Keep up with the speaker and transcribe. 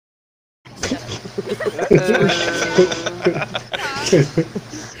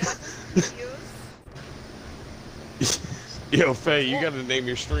Yo, Faye, you gotta name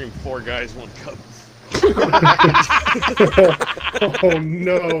your stream 4 Guys, 1 Cup. Oh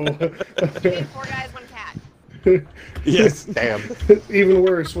no. 4 guys, 1 cat. Yes, damn. Even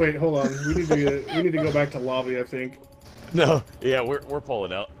worse. Wait, hold on. We need to go back to lobby, I think. No, yeah, we're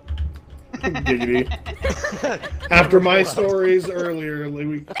pulling out. Giggity. After my stories earlier,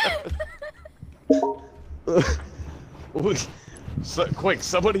 quick,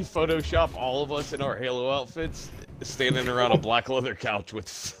 somebody Photoshop all of us in our Halo outfits, standing around a black leather couch with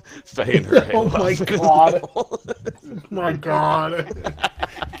Faye in her Halo outfit. God. Oh my god.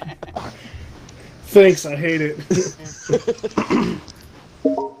 Thanks, I hate it.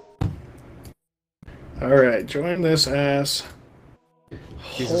 Alright, join this ass.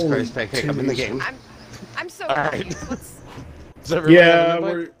 Jesus Christ, Pancake, I'm in the game. I'm so confused. Right.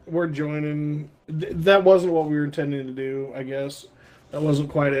 Yeah, we're joining. That wasn't what we were intending to do, I guess. That wasn't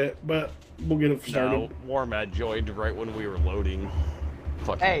quite it, but we'll get it started. No, Warmad joined right when we were loading.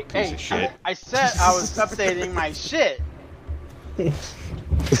 Fucking piece of shit. I said I was updating my shit. And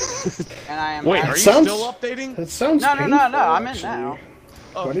I am. Wait, are you still updating? That sounds No. I'm actually. in now.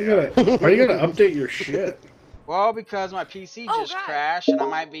 Why are you gonna update your shit? Well, because my PC just crashed, and I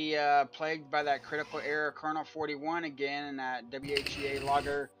might be plagued by that Critical Error Kernel 41 again, and that WHEA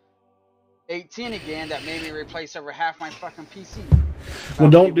Logger 18 again that made me replace over half my fucking PC. Well,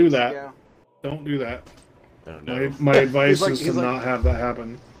 don't do that. Don't do that. Oh, no. My advice is to not have that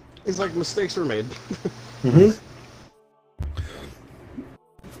happen. He's like, mistakes were made. Mm-hmm.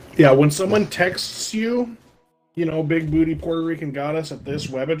 Yeah, when someone texts you, you know, Big Booty Puerto Rican Goddess at this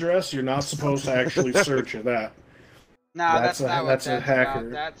web address, you're not supposed to actually search at that. No, that's not what that's a hacker.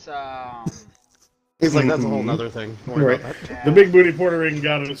 That's He's like, that's a whole nother thing. Right. Yeah. The Big Booty Puerto Rican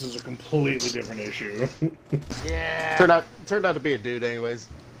Goddess is a completely different issue. Yeah. Turned out to be a dude, anyways.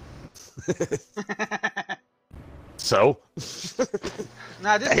 So?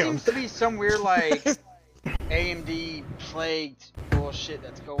 Now this seems to be some weird like AMD plagued bullshit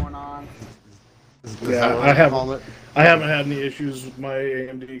that's going on. Yeah, I haven't had any issues with my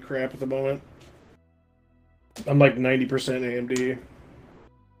AMD crap at the moment. I'm like 90% AMD.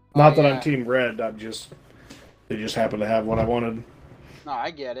 Not that I'm Team Red. They just happen to have what I wanted. No, I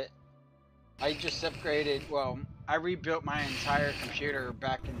get it. I just upgraded. Well, I rebuilt my entire computer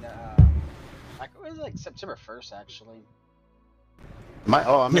back in the. It was like September 1st, actually.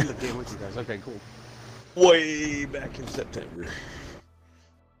 I'm in the game with you guys. Okay, cool. Way back in September.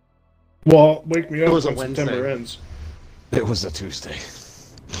 Well, wake me up was when a Wednesday. September ends. It was a Tuesday.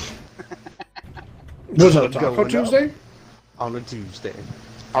 Was it a Taco Tuesday? On a Tuesday.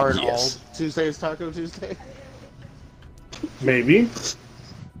 Are all Tuesdays Taco Tuesday? Maybe.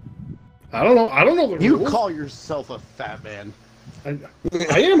 I don't know. I don't know the You rules. call yourself a fat man. I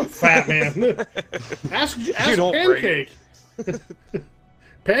am a fat man. ask Pancake.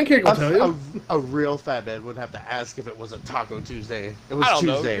 Pancake will tell you. A real fat man would have to ask if it was a Taco Tuesday. It was I don't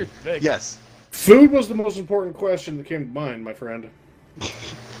Tuesday. know. Yes. Food was the most important question that came to mind, my friend.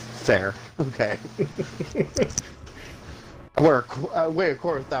 Fair. Okay. I weigh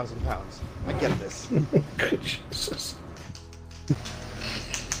 250,000 pounds. I get this. Jesus.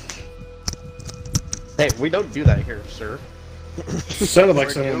 Hey, we don't do that here, sir. Sounded like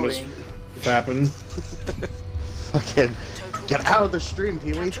someone was fapping. Fucking get out of the stream,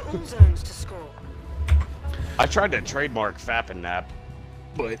 Pee-wee. I tried to trademark Fappin' Nap,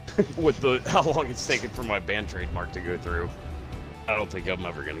 but with how long it's taken for my band trademark to go through, I don't think I'm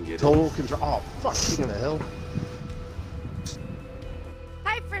ever gonna get Total control. Oh, fuck, king of the hill.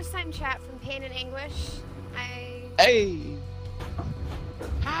 Hi, first time chat from Pain and Anguish. Hey!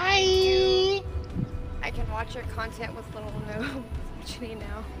 Hi! I can watch your content with little no watching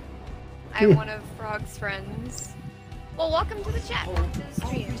now. I'm one of Frog's friends. Well, welcome to the chat. To the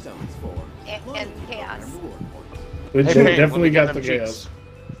stream. And chaos. But Hey, Jay Payne, definitely let got me the get them chaos.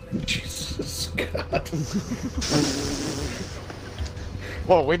 Jesus God.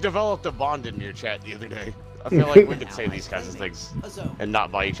 Well, we developed a bond in your chat the other day. I feel like we could say these kinds of things and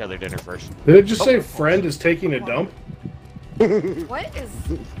not buy each other dinner first. Did it just say friend is taking a dump? What is...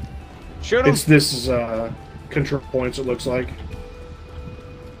 Shoot him! This is control points, it looks like.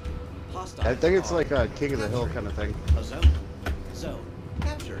 I think it's like a king of the hill kind of thing. Zone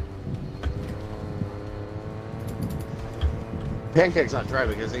captured. Pancake's not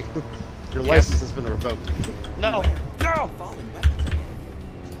driving, is he? Your license has been revoked. No! No!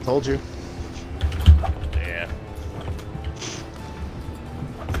 Told you. Yeah.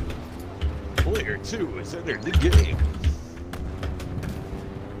 Player 2 is entered the game.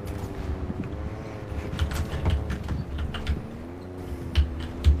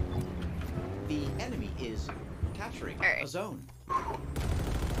 a zone.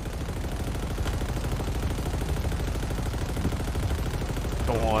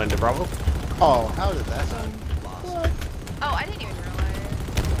 Go on to Bravo. Oh, how did that Zone happen? lost. What? Oh, I didn't even realize.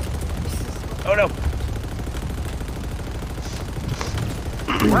 Oh no.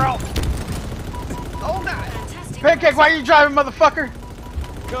 We're out. Oh god. Pancake, why are you driving, motherfucker?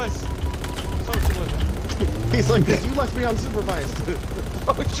 Cuz. He's like, this, you must be unsupervised.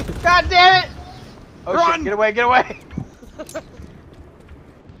 Oh shit. God damn it! Oh Run! shit, get away, get away!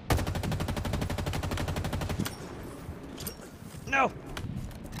 No.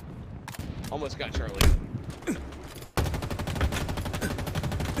 Almost got Charlie.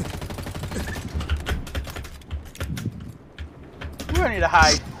 You need to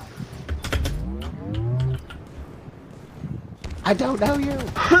hide. I don't know you.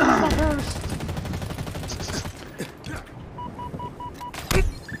 Fuckers.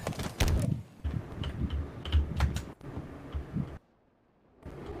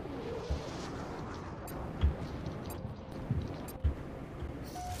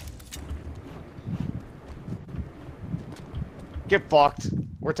 Get fucked.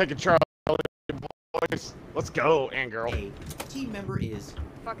 We're taking Charlie, boys. Let's go, and girl. A team member is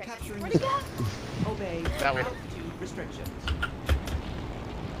Fuck it. capturing Where'd the he zone. go? Obey That way. altitude restrictions.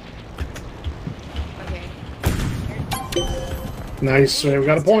 Okay. Nice. So we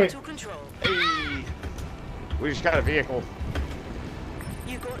got a point. Hey. We just got a vehicle.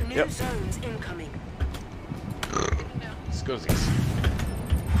 You got new Yep. zones incoming. Scuzzies.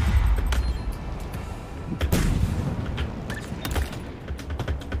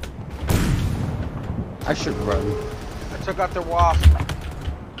 I should run. I took out their wasp.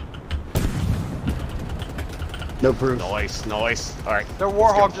 No proof. Nice, nice. Alright. Their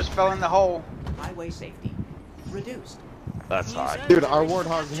warhawk just fell in the hole. Highway safety reduced. That's hot. Dude, our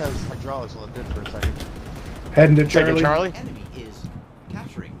Warthog has hydraulics on it for a second. Heading to Taking Charlie. Charlie? Enemy is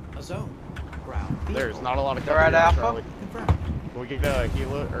capturing a zone. Ground There's vehicle not a lot of They're cover at here on Alpha? Charlie. confirmed. Can we get a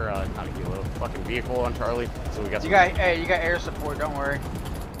helo, or not a helo, fucking vehicle on Charlie? So we got You some... got, hey, you got air support. Don't worry.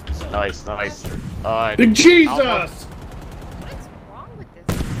 Zone Nice, nice. captured. Big Jesus! What is wrong with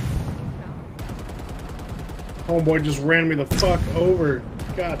this? Homeboy just ran me the fuck over.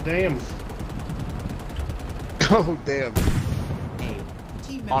 God damn. Oh, damn. A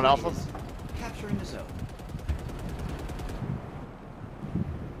team member On Alpha? is capturing the zone.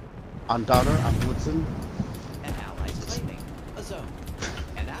 On Donner, I'm Blitzen. An ally's claiming a zone.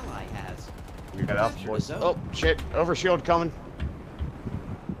 An ally has We got Alpha captured a boys. zone. Oh, shit. Overshield coming.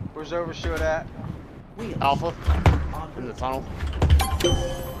 Where's Overshield at? Wheels Alpha. on In the route. tunnel.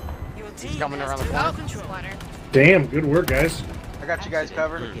 Your team coming has around the total corner. control. Splatter. Damn, good work, guys. I got you guys Accident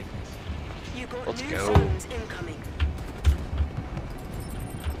covered. forgiveness. You got Let's new go. zones incoming.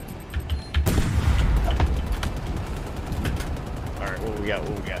 Alright, what we got?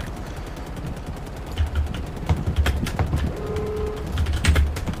 What we got?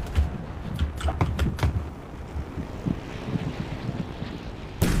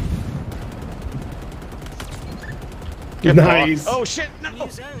 Get Nice. fucked. Oh shit, no! New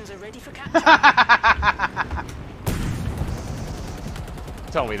zones are ready for capture.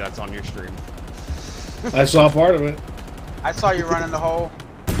 Tell me that's on your stream. I saw part of it. I saw you running the hole.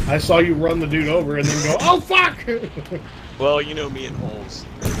 I saw you run the dude over and then go, oh fuck! Well, you know me in holes.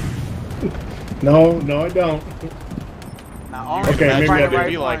 No, I don't. Now, only Okay, if you maybe find I the do. right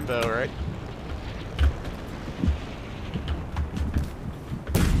Be like one. though, right?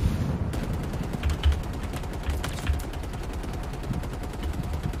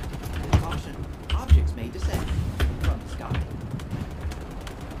 Caution. Objects may descend from the sky.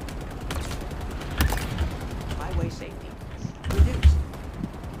 Highway safety reduced.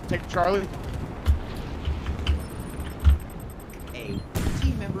 Take Charlie. A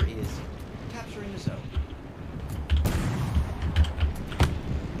team member is capturing the zone.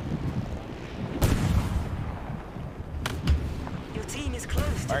 Your team is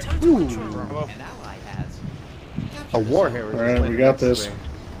close to Alright. total control. Bravo. An ally has captured A the war zone. hero. Alright, we got this.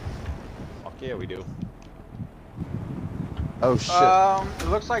 Fuck yeah, we do. Oh shit. It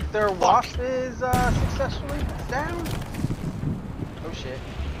looks like their wasp is successfully down. Oh shit.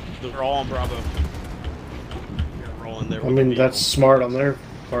 They're all on Bravo. You're rolling there. I mean, that's smart on their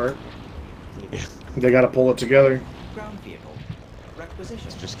part. They gotta pull it together. Ground vehicle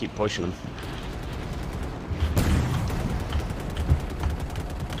requisition. Just keep pushing them.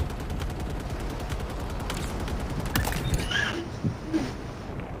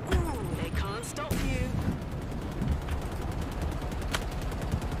 Ooh, they can't stop you.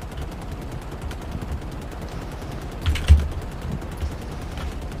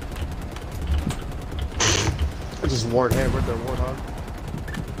 I just Warhammer, the Warthog.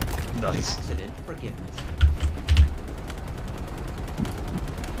 Nice. Accident forgiveness.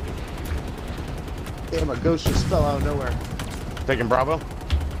 Damn, a ghost just fell out of nowhere. Taking Bravo.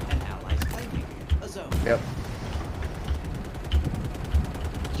 An ally's claiming a zone. Yep.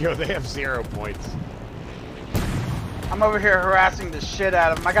 Yo, they have 0 points. I'm over here harassing the shit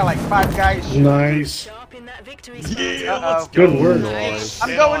out of them. I got like 5 guys shooting. Nice. Sharp in that victory Yeah, spot. let's go. Good work. Nice.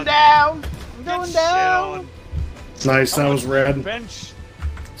 I'm going down. I'm going down. Nice, that was red. Bench.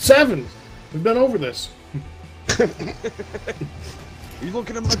 7. We've been over this. Are you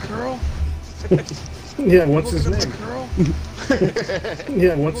looking at my girl? Yeah, what's his Looking at name? my girl?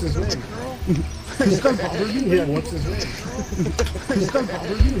 Yeah, what's his Looking at name? my girl? Yeah, what's his name?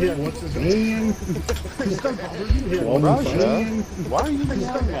 Yeah, what's his name? Yeah, Raja? Why are you being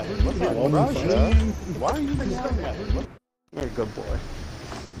stuck at it? What's up, Raja? Why are you being stuck at it? You're a good boy.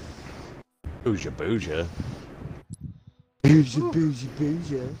 Booja booja. Booja, booja,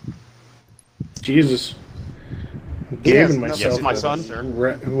 booja. Jesus. Yes, Gabe and myself. Yes, my son.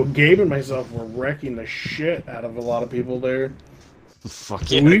 Well, Gabe and myself were wrecking the shit out of a lot of people there. Fuck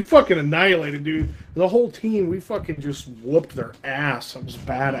yeah. We fucking annihilated, dude. The whole team, we fucking just whooped their ass. It was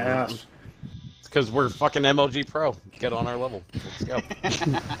badass. It's because we're fucking MLG Pro. Get on our level. Let's go.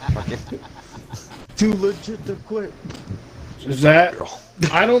 Fucking. Too legit to quit. Is that?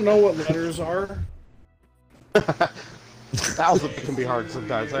 I don't know what letters are. Alphabet can be hard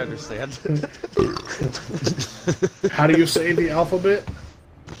sometimes, I understand. How do you say the alphabet?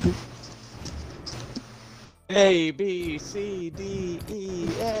 A, B, C, D, E,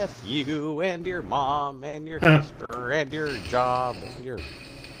 F, you, and your mom, and your sister, and your job, and your...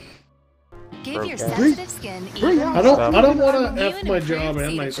 Give your Okay. sensitive skin I don't want New to F and my improved job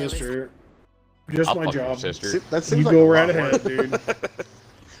and my seed sister. Just I'll my fuck your job. sister. That seems You like go a right lot ahead, of dude.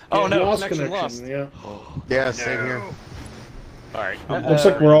 Oh Yeah, no, lost connection lost. Yeah. Yeah, same here. Alright, Looks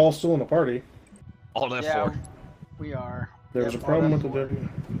like we're all still in a party. Alt F4. Yeah, we are. There was a Yep, problem all with that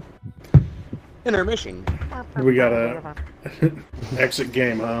the. Intermission. We got a exit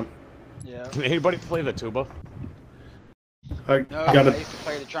game, huh? Yeah. Can anybody play the tuba? I No, got I a. used to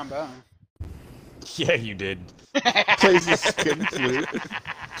play the trombone. Yeah, you did. Plays the skin flute.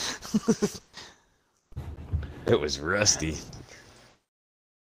 It was rusty.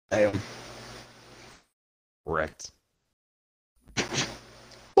 Damn. Wrecked.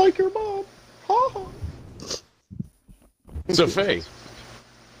 Like your mom. Ha ha. So, Faye,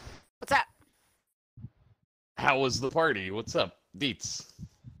 What's up? how was the party? What's up? Deets.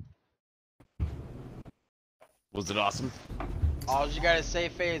 Was it awesome? All you gotta say,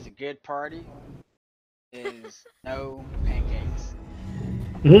 Faye, is a good party is no pancakes.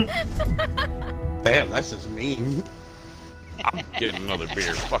 Damn, that's just mean. I'm getting another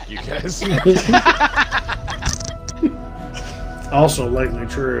beer. Fuck you guys. Also likely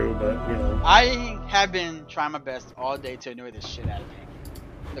true, but you know. I have been trying my best all day to annoy the shit out of me.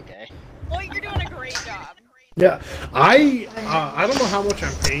 Okay. Well, you're doing a great job. Yeah, I don't know how much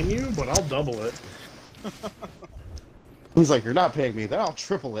I'm paying you, but I'll double it. He's like, you're not paying me, then I'll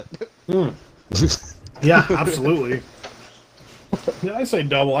triple it. Yeah, absolutely. Did I say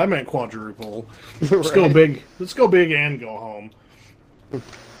double? I meant quadruple. Let's go big. Let's go big and go home.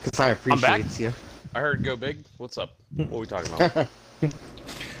 Because I appreciate you. I heard go big. What's up? What are we talking about?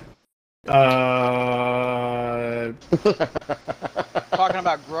 Talking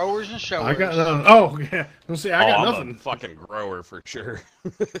about growers and showers. I got nothing. Oh, yeah. Let's see, I got I'm nothing. a fucking grower for sure.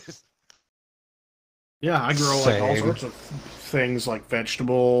 Yeah, I grow like all Same. sorts of things like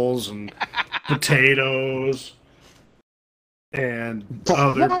vegetables and potatoes and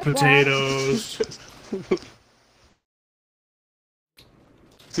other potatoes.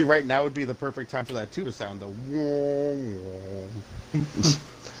 See, right now would be the perfect time for that tuba sound, though.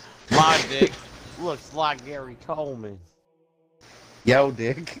 My dick looks like Gary Coleman. Yo,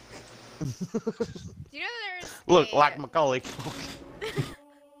 Dick. Do you know there's Look a, like Macaulay Culkin.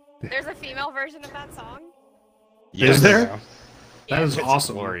 there's a female version of that song? Is there? Yeah. That is It's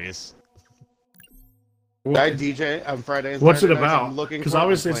awesome. glorious. I DJ on Friday and What's it Saturday nights, about? I'm looking Because for it, I'm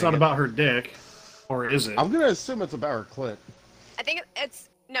obviously it's not playing about her dick. Or is it? it. I'm gonna assume it's about her clit. I think it's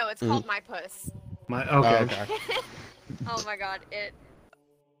no, it's called My Puss. My, Oh, okay. Oh my god,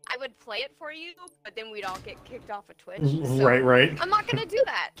 I would play it for you, but then we'd all get kicked off of Twitch. So Right. I'm not gonna do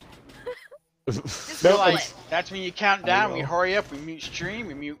that. Just No, roll like, it. that's when you count down, we hurry up, we mute stream,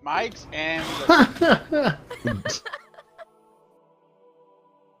 we mute mics, and we go.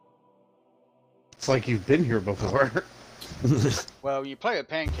 It's like you've been here before. Well, you play a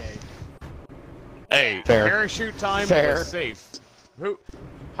pancake. Hey, Fair. parachute time Fair. is safe.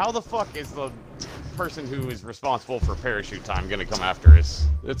 How the fuck is the person who is responsible for parachute time gonna come after us.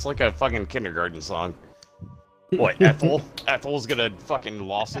 It's like a fucking kindergarten song. What, Ethel? Ethel's gonna fucking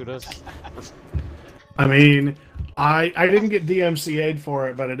lawsuit us? I mean, I didn't get DMCA'd for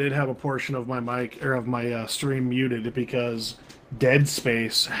it, but I did have a portion of my mic or of my stream muted because Dead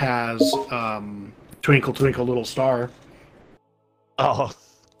Space has Twinkle Twinkle Little Star. Oh,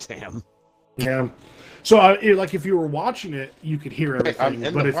 damn. Yeah. So, like, if you were watching it, you could hear everything,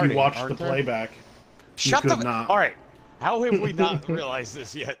 but if you watched the playback, you could not. All right. How have we not realized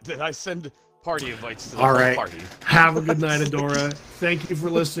this yet? Did I send party invites to the all right. party? Have a good night, Adora. Thank you for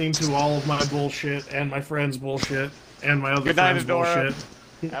listening to all of my bullshit and my friends' bullshit and my other Good night, friends' Adora.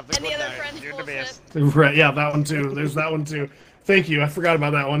 bullshit. Have a And the good other night. friend's You're the bullshit. best. Right, yeah, that one too. There's that one too. Thank you. I forgot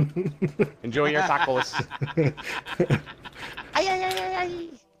about that one. Enjoy your tacos.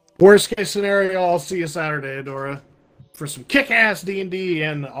 Worst case scenario, I'll see you Saturday, Adora, for some kick-ass D&D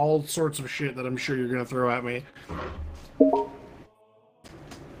and all sorts of shit that I'm sure you're gonna throw at me.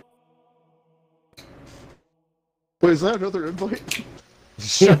 Wait, is that another invite?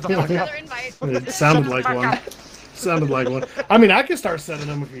 Shut the No, fuck up. another invite. It sounded like one. Sounded like one. I mean, I could start sending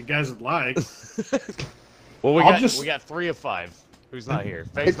them if you guys would like. Well, we I'll got just- we got 3 of 5. Who's not here?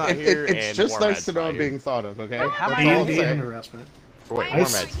 Faye's not here, It's and just nice Warmad's to know not I'm here. being thought of, okay? How That's am I all I'm D&D saying. harassment. Wait, I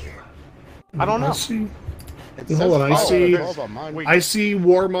Warmad's here. I don't know. I see. It Hold says on, I follow, see- it's all on mine. Wait. I see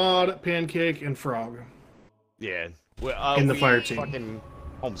Warmod, Pancake, and Frog. Yeah. Well, In the we fire team. Fucking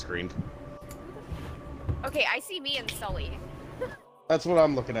home screened. Okay, I see me and Sully. That's what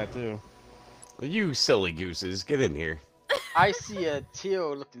I'm looking at, too. You silly gooses, get in here. I see a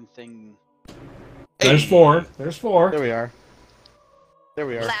teal-looking thing. There's 4. There's 4. There we are. There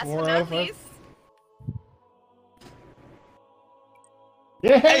we are. Last Four but out not of five. least.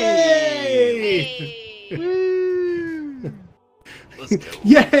 Yay! Hey. Let's go.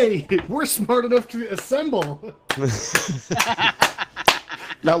 Yay! We're smart enough to assemble.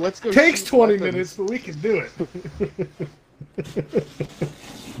 Now let's go. Takes shoot 20 weapons. minutes, but we can do it.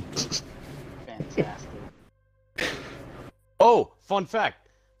 Fantastic. Oh, fun fact.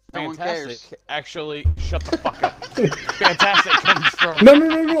 No one Fantastic. cares. Actually, shut the fuck up. Fantastic comes from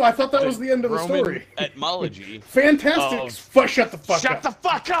No. I thought that was the end of the Roman story. etymology. Fantastic. Shut the fuck up. Shut the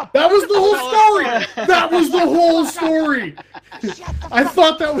fuck up! That was the whole Tell story. us. That was the whole story. I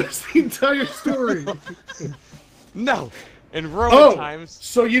thought that was the entire story. No. In Roman Oh, times.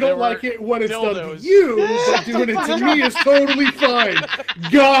 so you there don't were like it when it's done to dildos. you, but doing it to me is totally fine.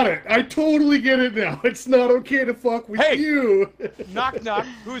 Got it. I totally get it now. It's not okay to fuck with Hey. you. Knock knock.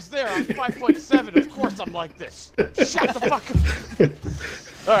 Who's there? I'm 5'7". Of course I'm like this. Shut the fuck up.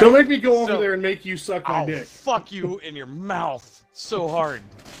 All right, Don't make me go over so- there and make you suck my I'll dick. fuck you in your mouth so hard.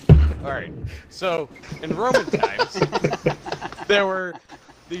 All right. So in Roman times, there were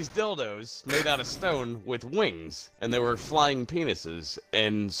these dildos made out of stone with wings, and they were flying penises,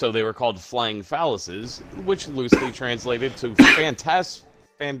 and so they were called flying phalluses, which loosely translated to fantastilis.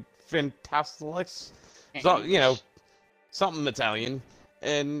 So, you know, something Italian,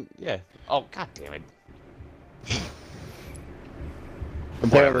 and yeah. Oh, god damn it.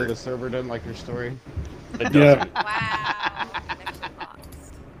 Apparently the server didn't like your story. It Yeah. doesn't. Wow. Connection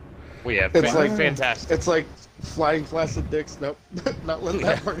lost. We have It's like- fantastic. It's like flying flaccid dicks. Nope. Not letting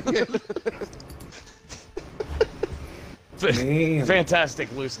that part in. Damn.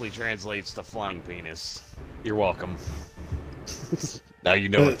 Fantastic loosely translates to flying penis. You're welcome. Now you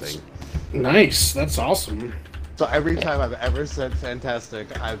know a That's- thing. Nice. That's awesome. So every time I've ever said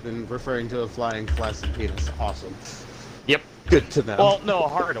fantastic, I've been referring to a flying flaccid penis. Awesome. Yep. Good to know. Well, no, a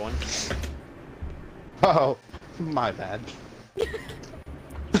hard one. Oh, my bad.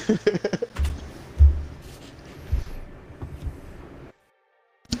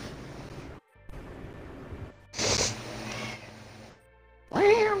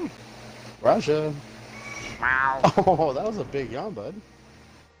 Russia. Wow. Oh, that was a big yawn, bud.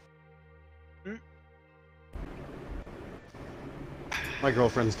 My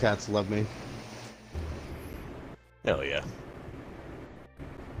girlfriend's cats love me. Hell yeah.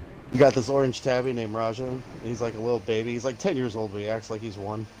 You got this orange tabby named Raja. He's like a little baby. He's like 10 years old, but he acts like he's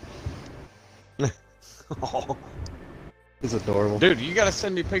 1. Oh. He's adorable. Dude, you gotta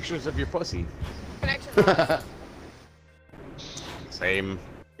send me pictures of your pussy. Connection lost. Same.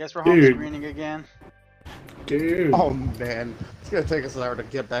 Guess we're home Dude. screening again. Dude. Oh man, it's gonna take us an hour to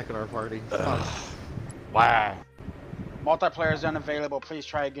get back in our party. Wow. Multiplayer is unavailable. Please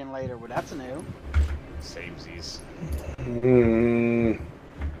try again later. Well, that's new. Samesies.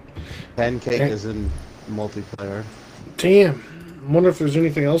 Pancake is in multiplayer. Damn. I wonder if there's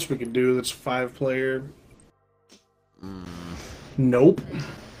anything else we could do that's 5-player. Nope.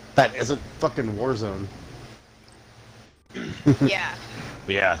 That isn't fucking Warzone. Yeah.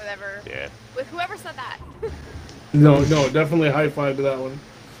 Yeah. Whatever. Yeah. With whoever said that. No, definitely high five to that one.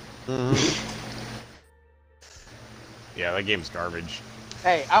 Yeah, that game's garbage.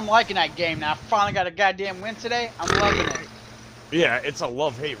 Hey, I'm liking that game now. I finally got a goddamn win today. I'm loving it. Yeah, it's a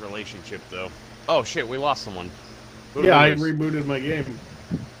love-hate relationship, though. Oh, shit, we lost someone. Who did Yeah, we I lose? rebooted my game.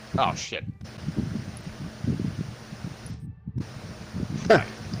 Oh, shit.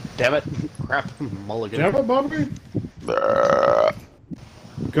 Damn it. Crap. Mulligan. Damn it, Bobby.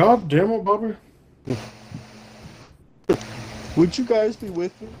 God damn it, Bobby. Would you guys be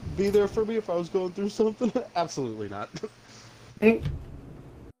there for me if I was going through something? Absolutely not. I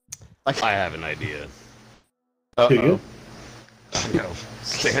have an idea. Do you? No.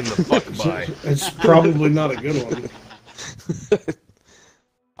 Stand the fuck by. It's probably not a good one.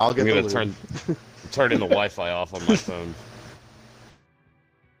 I'll get I'm the gonna loot. turn the Wi-Fi off on my phone.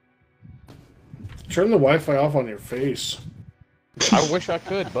 Turn the Wi-Fi off on your face. I wish I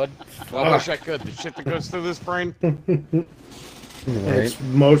could, bud. I wish I could. The shit that goes through this brain. It's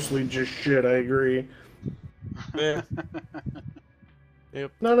mostly just shit, I agree. Yeah.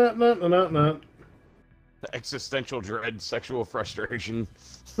 Yep. No. Existential dread, sexual frustration,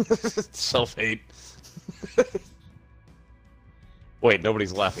 self-hate. Wait,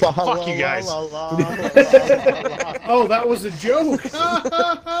 nobody's laughing. Fuck you guys. Oh, that was a joke.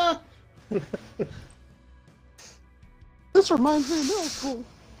 This reminds me of middle school.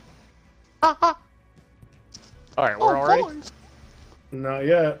 Alright, we're all ready? Boys. Not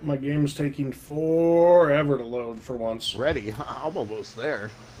yet. My game's taking forever to load for once. Ready. I'm almost there.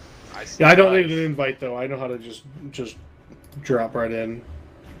 Yeah, I don't need an invite though. I know how to just drop right in.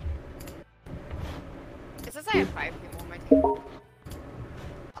 It says I have 5 people on my team.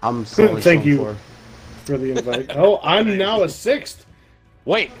 I'm slowly Thank you for. for the invite. Oh, I'm now a 6th.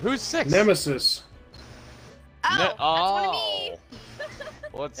 Wait, who's 6? Nemesis. Oh, that's one of me.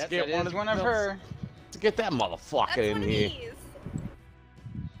 Let's Yes, get it one is of one of those. her. Let's get that motherfucker That's in one of here. these.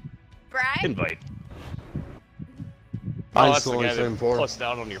 Brag? Invite. I'm Oh, that's the slowly guy saying that for. plussed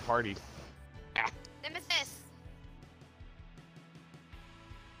out on your party. Nemesis.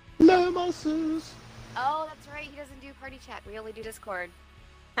 Nemesis. Oh, that's right. He doesn't do party chat. We only do Discord.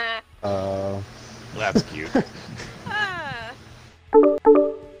 That's cute. Ah.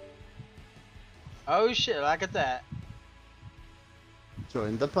 Oh shit, look at that.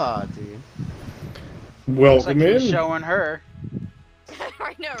 Join the party. Looks like Welcome he was in. showing her.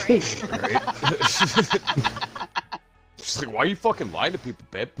 I know, right? She's like, why are you fucking lying to people,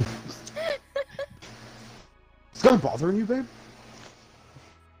 babe? Is that bothering you, babe?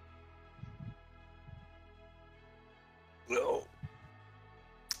 No.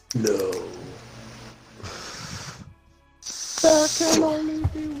 No. There can only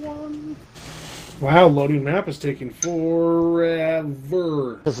be one. Wow, loading map is taking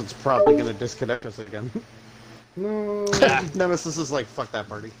forever. Because it's probably gonna disconnect us again. No. Nemesis is like, fuck that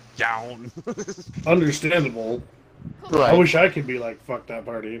party. Down. Understandable. Right. I wish I could be like, fuck that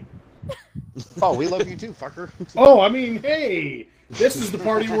party. Oh, we love you too, fucker. Oh, I mean, hey, this is the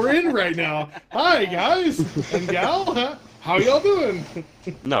party we're in right now. Hi, guys and gal. Huh? How y'all doing?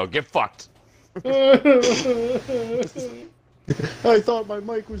 No, get fucked. I thought my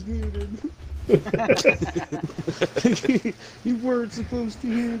mic was muted. You weren't supposed to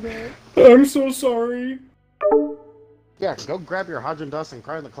hear that. I'm so sorry. Yeah, go grab your Haagen-Dazs and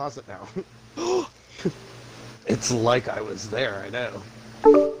cry in the closet now. It's like I was there, I know.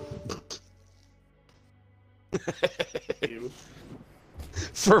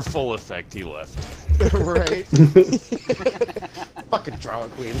 For full effect, he left. Right? Fucking drama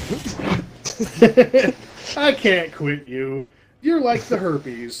queen. I can't quit you. You're like the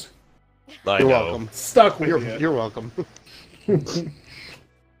herpes. I You're know. welcome. Stuck with you. You're welcome.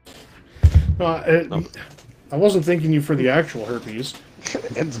 I wasn't thinking you for the actual herpes.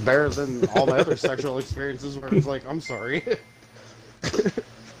 It's better than all my other sexual experiences where it's like, I'm sorry.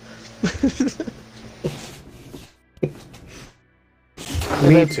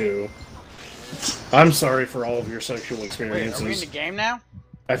 Me too. I'm sorry for all of your sexual Wait, experiences. are we in the game now?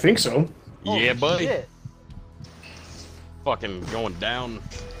 I think so. Yeah, buddy. Shit. Fucking going down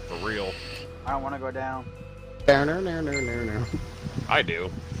for real. I don't want to go down. No. I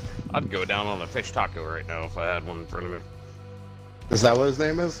do. I'd go down on a fish taco right now if I had one in front of me. Is that what his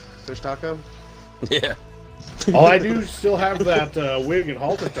name is? Fish Taco? Yeah. All I do still have that wig and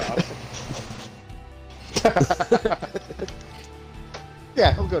halter top.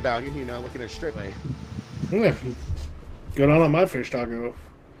 Yeah, he'll go down, you know, looking at it straight way. Yeah. Good on my fish taco.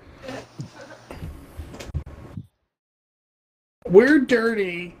 We're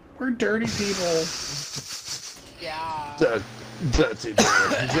dirty. We're dirty people. Yeah. Dirty,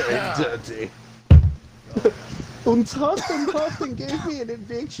 dirty. Und Thorsten gave me an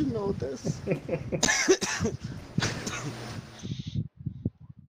eviction notice.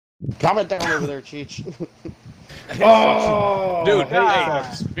 Comment down over there, Cheech. Oh, dude! God.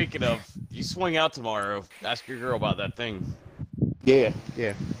 Hey, speaking of, you swing out tomorrow. Ask your girl about that thing. Yeah.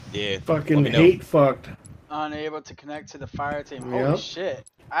 fucking let me know. hate fucked. Unable to connect to the fire team. Yep. Holy shit.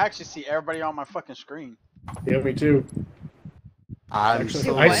 I actually see everybody on my fucking screen. Yeah, me too. I'm Actually,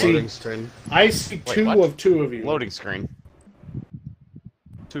 still I on see- loading screen. I see Wait, two what? of two of you. Loading screen.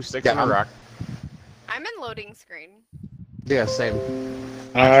 2 sticks Yeah, and a I'm- rock. I'm in loading screen. Yeah, same.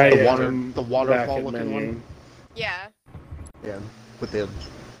 I The am waterfall back at looking menu. one. Yeah. Yeah, with the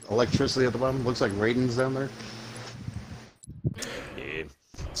electricity at the bottom. Looks like Raiden's down there. Yeah,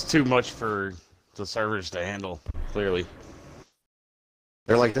 it's too much for the servers to handle. Clearly.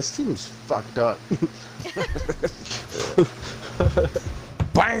 They're like, this team's fucked up.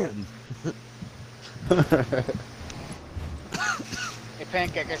 Bam! Hey,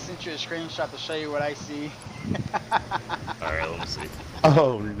 Pancake, I sent you a screenshot to show you what I see. Alright, let me see.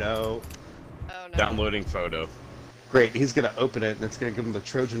 Oh no. Oh no. Downloading photo. Great, he's gonna open it and it's gonna give him the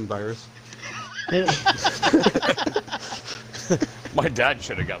Trojan virus. My dad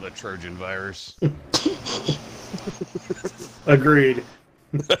should have got the Trojan virus. Agreed.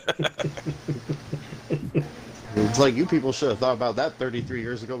 It's like you people should have thought about that 33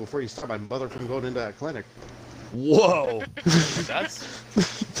 years ago before you stopped my mother from going into that clinic. Whoa!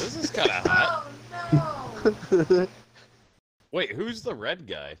 This is kind of hot. Oh no. Wait, who's the red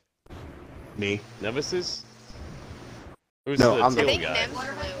guy? Me. Nemesis? Who's No, the I'm the- I teal think guy? Nem's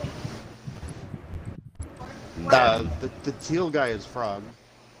blue. The teal guy is Frog.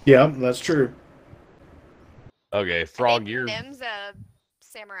 Yeah, that's true. Okay, I Frog, think you're... Nem's a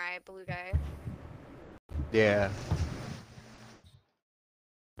samurai blue guy. Yeah.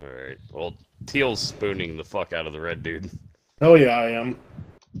 Alright, well, Teal's spooning the fuck out of the red dude. Oh yeah, I am.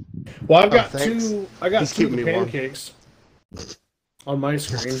 Well, I've got thanks. two. I got He's two of keeping the me warm. pancakes on my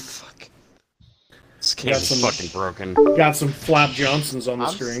screen. Fuck. This game's some- fucking broken. Got some Flap Johnsons on the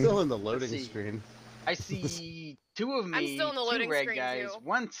I'm screen. still in the loading Let's see. screen. I see two of me, I'm still in the loading two red screen, guys, too.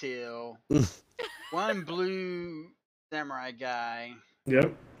 one teal, one blue samurai guy.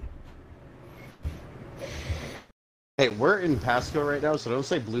 Yep. Hey, we're in Pasco right now, so don't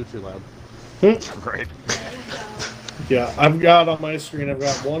say blue too loud. Right. Yeah, I've got on my screen. I've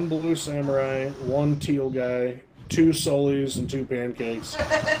got one blue samurai, one teal guy, two solis, and two pancakes.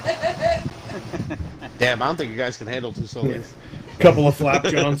 Damn, I don't think you guys can handle two solos. Couple of Flap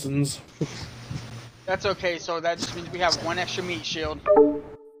Johnsons. That's okay, so that just means we have one extra meat shield.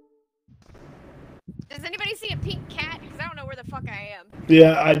 Does anybody see a pink cat? Because I don't know where the fuck I am.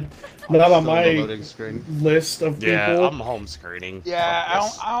 Yeah, not on Still in the my loading screen. list of people. Yeah, I'm home screening. Yeah, Fuck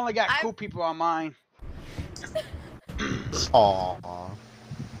this. I only got I'm- cool people on mine. Aww.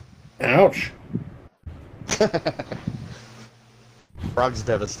 Ouch. Frog's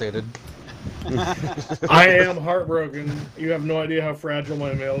devastated. I am heartbroken. You have no idea how fragile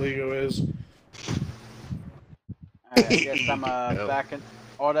my male ego is. Alright, I guess I'm No. back in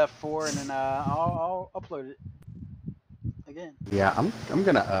Alt F4 and then I'll upload it again. Yeah, I'm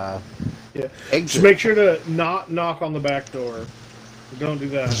gonna Yeah. exit. Just make sure to not knock on the back door. Don't do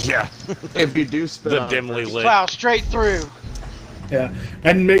that. Yeah. If you do spin The on dimly first- lit. Plow straight through. Yeah.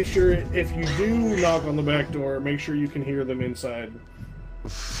 And make sure if you do knock on the back door, make sure you can hear them inside.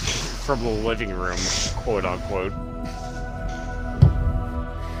 From the living room, quote unquote.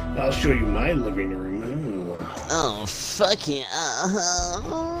 I'll show you my living room. Ooh. Oh, fuck yeah.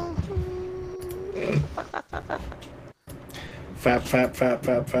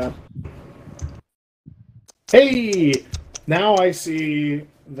 Fap. Hey! Now I see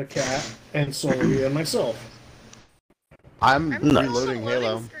the cat and Sully and myself. I'm I'm still in the reloading loading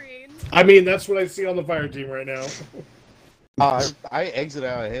Halo. screen. I mean, that's what I see on the fire team right now. I exit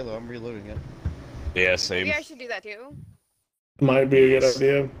out of Halo. I'm reloading it. Yeah, same. Maybe I should do that too. Might be a good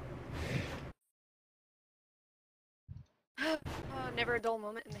idea. Never a dull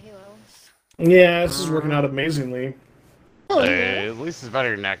moment in the Halos. Yeah, this is working out amazingly. Hey, at least it's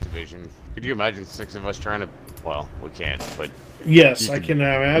better than Activision. Could you imagine 6 of us trying to... Well, we can't, but Yes, You I can can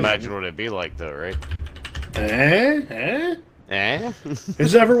imagine. imagine what it'd be like, though, right? Eh? Eh?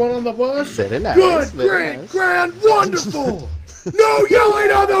 Is everyone on the bus? Very nice. Good, very great, nice. grand, wonderful! No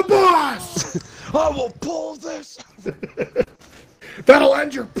yelling on the bus! I will pull this! That'll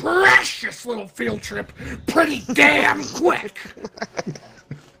end your precious little field trip pretty damn quick!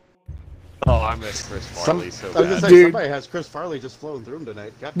 Oh, I miss Chris Farley so I was gonna bad. say, Dude. somebody has Chris Farley just flowing through him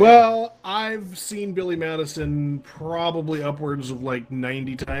tonight. God damn. Well, I've seen Billy Madison probably upwards of like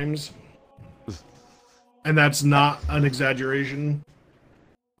 90 times. And that's not an exaggeration.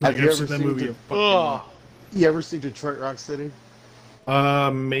 Like, Have you I've ever seen that seen movie. You ever see Detroit Rock City?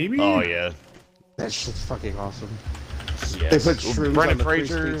 Maybe? Oh yeah. That shit's fucking awesome. Yes. They put shrooms Brendan on the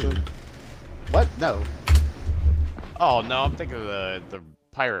Fraser. pizza. What? No. Oh no, I'm thinking of the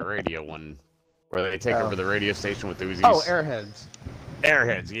pirate radio one, where they take over the radio station with Uzis. Oh, Airheads.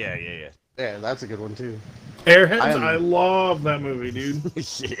 Airheads. Yeah. Yeah, that's a good one too. Airheads? I love that movie, dude.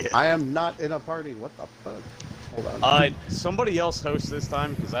 Yeah. I am not in a party. What the fuck? Hold on. Somebody else host this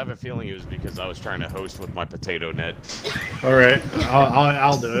time because I have a feeling it was because I was trying to host with my potato net. All right,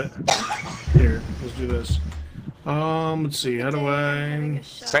 I'll do it. Here, let's do this. Let's see. How do I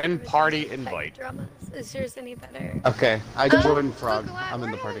Send party invite? Is yours any better? Okay, I joined Frog. So glad I'm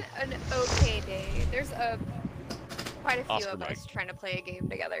in the we're party. having An okay day. There's quite a few Oscar of Mike. us trying to play a game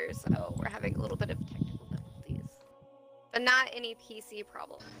together, so we're having a little bit of technical difficulties, but not any PC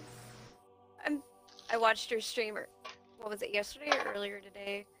problems. I watched your streamer. What was it, yesterday or earlier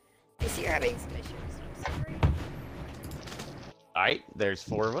today? I see you're having some issues. I'm sorry. Alright, there's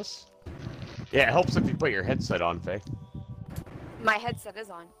 4 of us. Yeah, it helps if you put your headset on, Faye. My headset is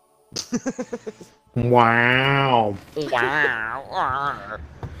on. Wow.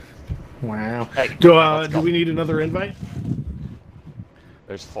 Wow. Hey, Do we need another invite?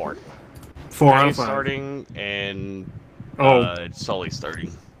 There's 4. 4 out I'm of 5. starting and Sully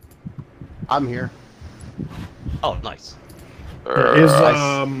starting. I'm here. Oh, nice.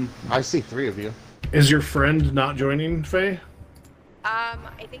 I see 3 of you. Is your friend not joining, Faye? I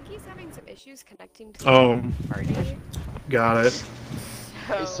think he's having some issues connecting to Oh. the party. Got it.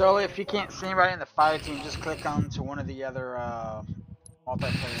 Hey, Sully, if you can't see anybody in the fire team, just click on to one of the other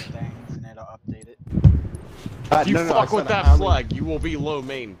multiplayer things and it'll update it. If you No, fuck I with said that flag, you will be low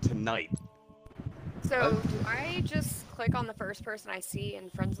main tonight. So, do I just click on the first person I see in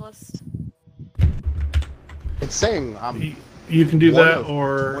friends list? It's saying You can do One that, of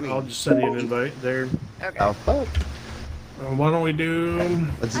or 20. I'll just send you an invite there. Okay. Oh fuck. Why don't we do?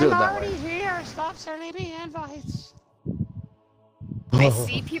 Let's do it that way. here. Stop sending me invites. I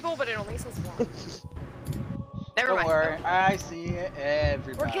see people, but it only says one. Never Don't mind. worry, I see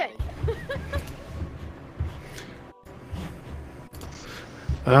everybody. We're good.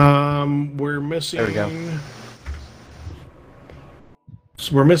 We're missing. There we go.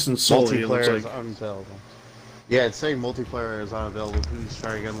 So we're missing Sully. It looks Multiplayer is like. unavailable. Yeah, it's saying multiplayer is unavailable. Please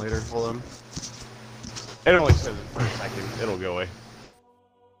try again later. Hold on. It only says it for a second. It'll go away.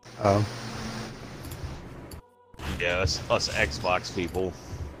 Oh. Yeah, us Xbox people.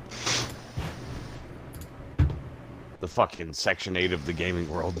 The fucking Section 8 of the gaming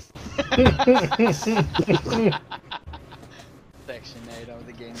world. Section 8 of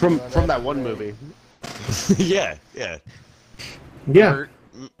the game. From that one movie. yeah. Yeah, Or-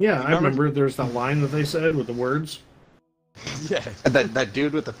 yeah. I remember there's that line that they said with the words. Yeah. That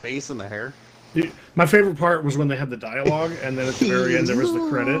dude with the face and the hair. Dude, my favorite part was when they had the dialogue, and then at the very end there was the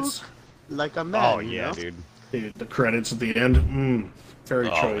credits. Like a man. Oh, you yeah, know? dude. Dude, the credits at the end. Very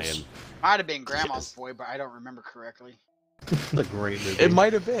Oh, choice. man. Might have been Grandma's Yes. Boy, but I don't remember correctly. It's a great movie. It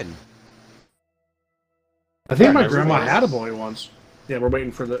might have been. I think Yeah, my never grandma was. had a boy once. Yeah, we're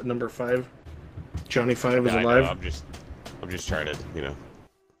waiting for the number 5. Johnny 5 is I know, alive. I'm just trying to,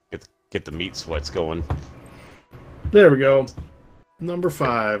 get the meat sweats going. There we go. Number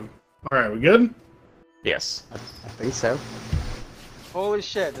 5. All right, we good? Yes. I think so. Holy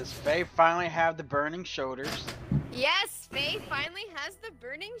shit, does Faye finally have the burning shoulders? Yes, Faye finally has the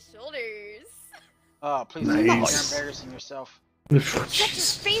burning shoulders. Oh, please don't you're Nice. embarrassing yourself. Shut your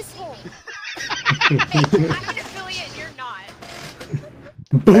face hole. Hey, I'm an affiliate and you're not.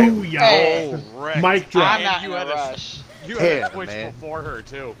 Booyah! Hey. Oh, Rex. Mic drop. I'm not you in had a a rush. You had Yeah, a Twitch man. before her,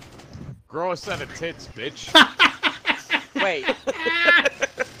 too. Grow a set of tits, bitch. Wait.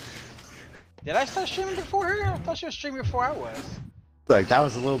 Did I start streaming before her? I thought she was streaming before I was. Like, that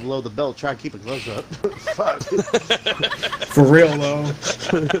was a little below the belt. Try to keep it close up. Fuck. For real though.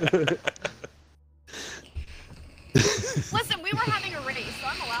 Listen, we were having a race, so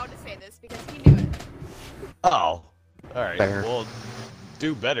I'm allowed to say this because he knew it. Oh. Alright, Fair. well,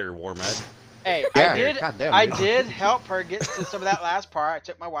 do better, Warmat. Hey, Yeah, goddamn, I dude. did help her get to some of that last part. I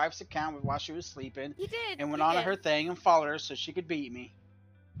took my wife's account while she was sleeping He did. and went he on to did. her thing and followed her so she could beat me.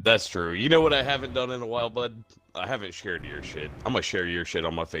 That's true. You know what I haven't done in a while, bud? I haven't shared your shit. I'm gonna share your shit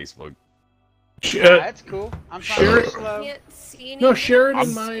on my Facebook. That's cool. I'm trying Share to it. go slow. Can't see No, anything share it on in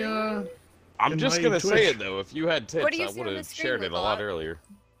the my screen. I'm In just my gonna say Twitch. it though. If you had tits, What do you I see would on the have screen, shared it a lot Luke? earlier.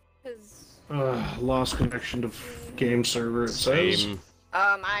 Cause... Lost connection to game server, it says. Same.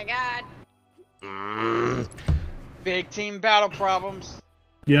 Oh my god. Big team battle problems.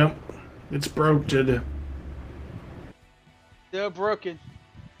 Yep. It's broken. Still broken.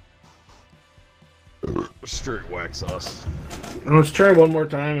 Straight wax us. Let's try one more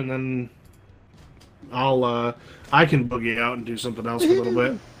time, and then I can boogie out and do something else for a little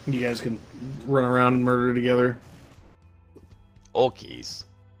bit. You guys can run around and murder together. Okies.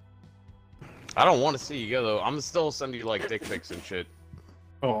 I don't want to see you go though. I'm still sending you like dick pics and shit.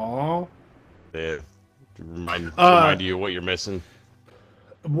 Aww. Yeah. To remind you what you're missing.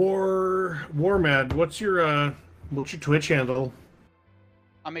 Warmad, what's your Twitch handle?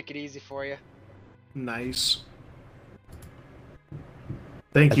 I'll make it easy for you. Nice.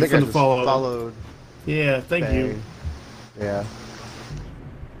 Thank you for the follow. Followed. Yeah, thank you. Yeah.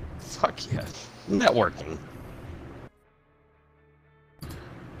 Fuck yeah. Networking.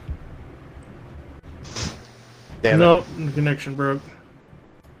 Damn nope, the connection broke.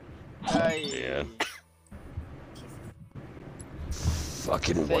 Yeah.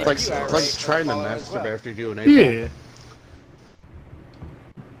 Fucking Thank wax you, It's us. like trying to Follow as masturbate well. after doing it. Yeah.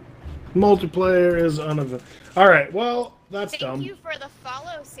 Multiplayer is unavailable. Alright, well, that's Thank dumb. you for the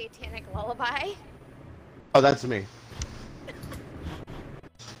follow, Satanic Lullaby. Oh, that's me.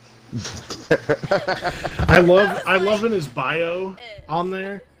 I love in his bio on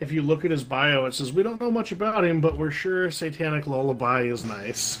there. If you look at his bio, it says we don't know much about him, but we're sure Satanic Lullaby is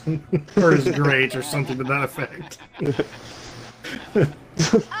nice or is great or something to that effect. Oh,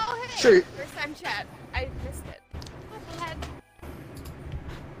 hey! Sure. First time chat. I missed it. My bad.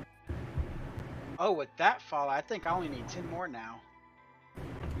 Oh, with that follow, I think I only need 10 more now.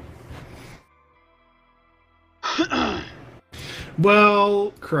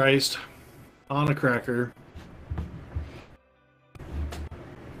 Well, Christ, on a cracker.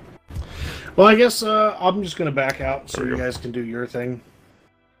 Well, I guess I'm just gonna back out so you guys can do your thing.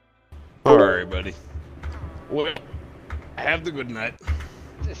 Alright, buddy. Well, have the good night.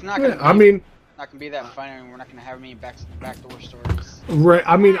 It's not gonna. Yeah, be, not gonna be that funny, and we're not gonna have any backdoor stories. Right.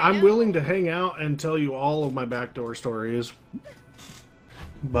 I mean, I'm willing to hang out and tell you all of my backdoor stories,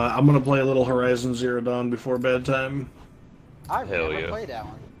 but I'm gonna play a little Horizon Zero Dawn before bedtime. I've Hell never yeah. played that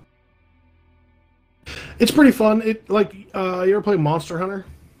one. It's pretty fun. You ever play Monster Hunter?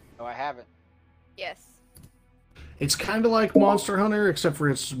 Oh, I haven't. Yes. It's kind of like Monster Hunter, except for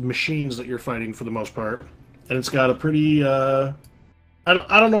it's machines that you're fighting for the most part, and it's got a pretty. I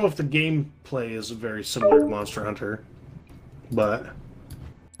don't know if the gameplay is very similar to Monster Hunter, but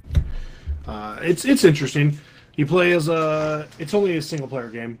it's interesting. You play as it's only a single player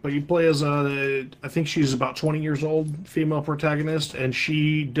game, but you play as I think she's about 20 years old, female protagonist, and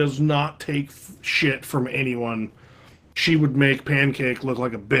she does not take shit from anyone. She would make Pancake look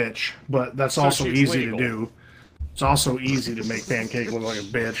like a bitch, but that's So also she's easy legal. to do. It's also easy to make Pancake look like a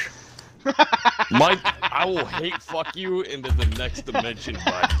bitch. Mike, I will hate fuck you into the next dimension,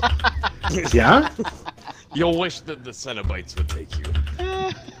 bud. Yeah? You'll wish that the Cenobites would take you.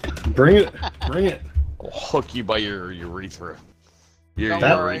 Bring it. Bring it. I'll hook you by your urethra. Your Don't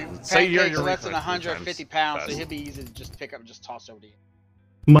That- worry. Say your Pancake's less urethra than 3 150 times pounds, so fast. he'll be easy to just pick up and just toss over to you.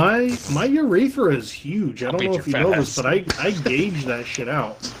 My urethra is huge. I I'll don't beat know your if you fat know ass. this, but I gauge that shit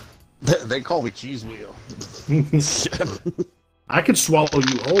out. They call me cheese wheel. I could swallow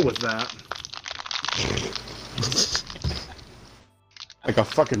you whole with that. Like a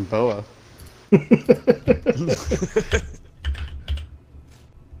fucking boa.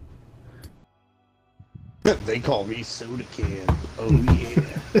 They call me soda can. Oh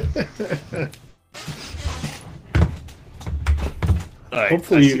yeah. Alright,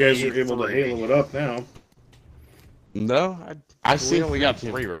 Hopefully you I guys see are able to 3. halo it up now. No, I we see only got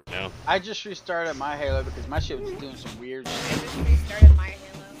 3 3 right now. I just restarted my Halo because my shit was doing some weird I shit. just restarted my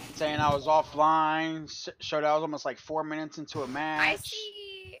Halo. Saying I was offline, showed I was almost like 4 minutes into a match. I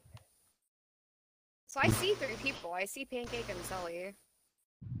see. So I see 3 people. I see Pancake and Sully.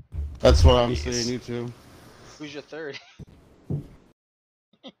 That's what I'm Yes. saying, you too. Who's your third?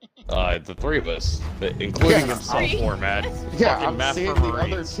 The 3 of us, including Yeah. himself, Three. format. Yeah, Fucking I'm math seeing for the other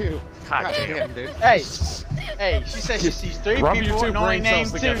Marines. two. God God damn. damn, dude. Hey, hey, she said she sees 3 Rub your people 2 and only brain named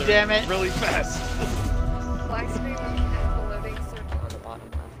cells 2, together damn it. really fast. Black screen with the loading circle on the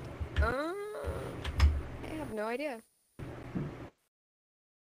bottom left. I have no idea.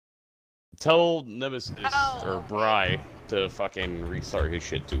 Tell Nemesis Oh, or okay. Bry to fucking restart his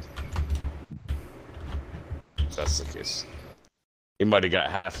shit too. If that's the case. He might have got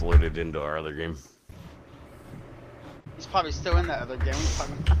half loaded into our other game. He's probably still in that other game. He's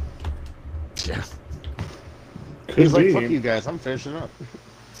probably... Yeah. Could He's like, be. fuck you guys, I'm finishing up.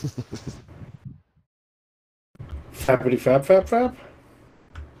 Fappity fap fap fap.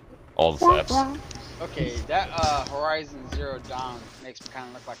 All the faps. Okay, that Horizon Zero Dawn makes me kind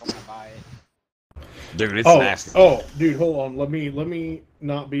of look like I want to buy it. Dude, it's nasty. Oh, dude, hold on. Let me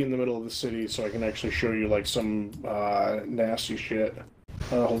not be in the middle of the city so I can actually show you like some nasty shit.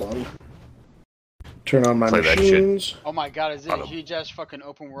 Hold on. Turn on my machines. Oh my god, is it a huge ass fucking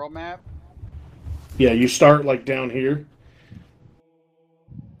open world map? Yeah, you start like down here,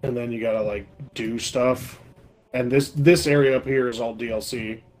 and then you gotta like do stuff. And this area up here is all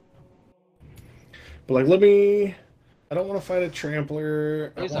DLC. But like, I don't want to fight a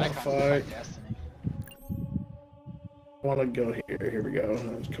trampler. I want to fight. I want to go here. Here we go.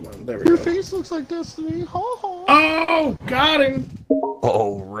 Come on, there we go. Your face looks like Destiny. Ho ho. Oh, got him.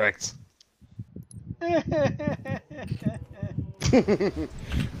 Oh, wrecked.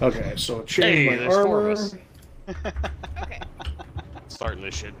 Okay, so change my armor. Okay. Starting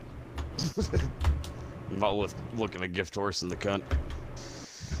this shit. I'm not looking a gift horse in the cunt.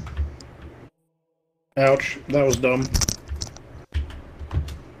 Ouch, that was dumb.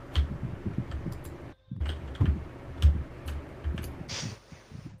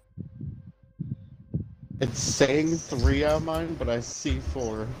 It's saying 3 on mine, but I see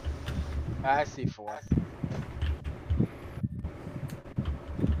 4. I see 4.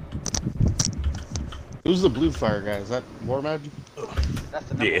 Who's the blue fire guy? Is that Warmed? That's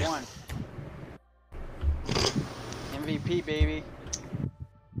the number 1. MVP, baby.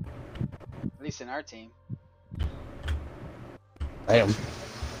 At least in our team. Damn.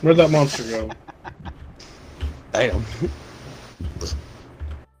 Where'd that monster go? Damn.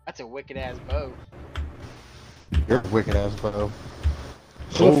 That's a wicked ass bow. You're a wicked ass bow.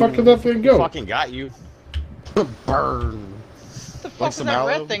 Where the fuck did that thing go? Fucking got you. Burn. What the fuck is that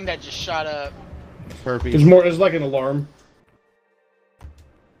red thing that just shot up? Herpes. It's like an alarm.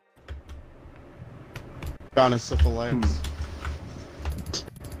 Gonosyphilis.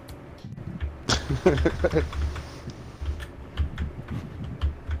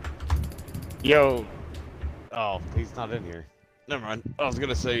 Yo. Oh, he's not in here. Never mind. I was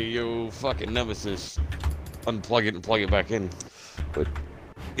gonna say, yo, fucking Nemesis. Unplug it and plug it back in. But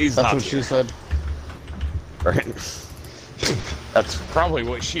he's not. That's what she said. Right. That's probably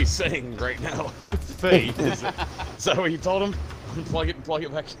what she's saying right now. Faye, is it? Is that what you told him? Unplug it and plug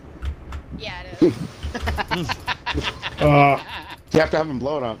it back in? Yeah, it is. You have to have him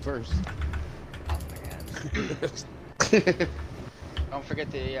blow it out first. Oh my god. Don't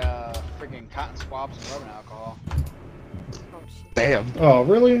forget the freaking cotton swabs and rubbing alcohol. Oh, shit. Damn. Oh,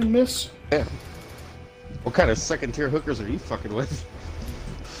 really, miss? Damn. What kind of second-tier hookers are you fucking with?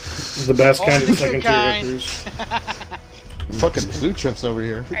 The best kind of the second-tier kind. hookers. Fucking blue chips over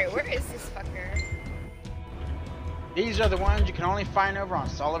here. Alright, where is this fucker? These are the ones you can only find over on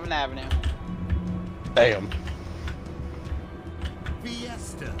Sullivan Avenue. Damn.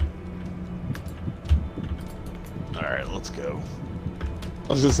 Fiesta. Alright, let's go. I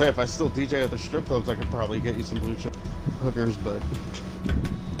was gonna say, if I still DJ at the strip clubs, I could probably get you some blue chip hookers, but...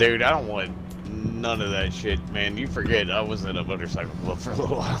 Dude, I don't want none of that shit, man. You forget I was in a motorcycle club for a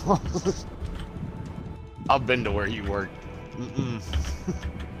little while. I've been to where you worked.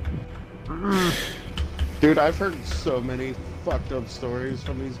 Dude, I've heard so many fucked up stories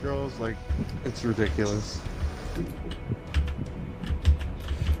from these girls, like, it's ridiculous.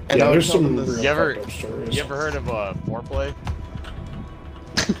 And Yeah, I there's was some telling real You ever- fucked up stories. You ever heard of foreplay?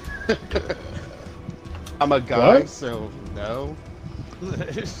 I'm a guy, What? so no.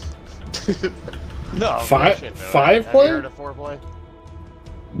 No. Five- bullshit, no. five Have play? you heard of foreplay?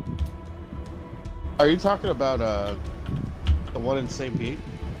 Are you talking about the one in St. Pete?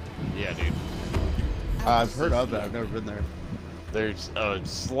 Yeah, dude. I've heard of that. I've never been there. There's a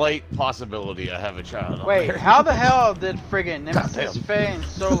slight possibility I have a child on Wait, there. how the hell did friggin' Nemesis, Goddamn. Faye, and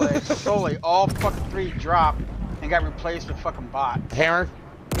Soleil all fucking 3 drop and got replaced with fucking bot? Hammer?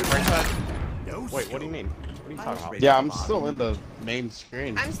 Right side? No Wait, what do you mean? What are you talking about? Yeah, I'm still in the main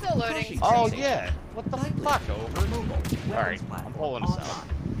screen. I'm still loading. Oh, yeah. What the fuck, over? Alright, I'm pulling us out.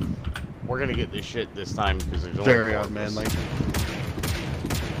 We're gonna get this shit this time because there's only Very 4 of us. unmanly.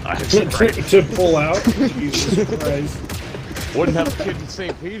 To pull out? Jesus Christ. Wouldn't have a kid in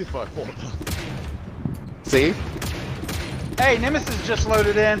St. Pete if I pulled out. See? Hey, Nemesis just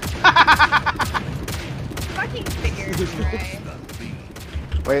loaded in. Fucking figures, right?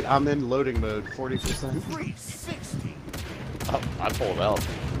 Wait, I'm in loading mode, 40%. 360. Oh, I pulled out.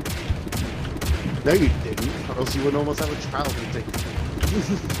 No, you didn't. Or else you would almost have a childhood thing.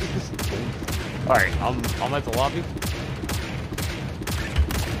 Alright, I'm at the lobby.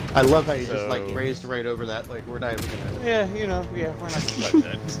 I love how you just like raised right over that. Like we're not even gonna. Yeah, you know, yeah, we're not gonna touch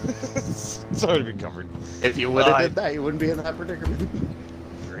that. It's already been covered. If you would have did that, you wouldn't be in that predicament.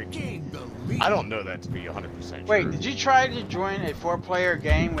 Great. I don't know that to be 100% true. Wait, did you try to join a 4-player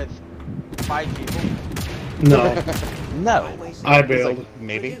game with 5 people? No. No. I bailed. Like,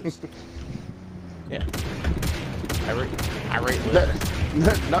 maybe. Yeah. I rate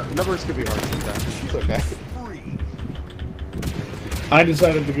Numbers could be hard sometimes. It's okay. I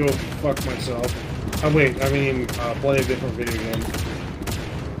decided to go fuck myself. Oh wait, I mean, play a different video game.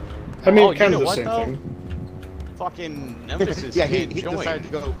 I mean, kind of the same thing. Fucking Nemesis Yeah, he can't join. decided to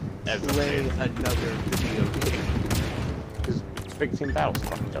go play another video game. His Big Team Battle's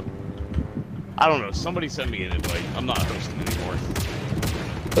fucked up. I don't know, somebody send me an invite. I'm not hosting anymore.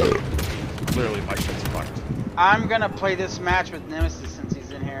 Literally, my shit's fucked. I'm gonna play this match with Nemesis since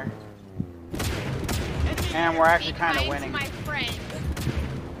he's in here. And we're actually kind of winning. My friend.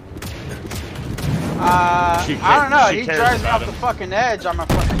 I don't know, he drives me off the fucking edge, I'm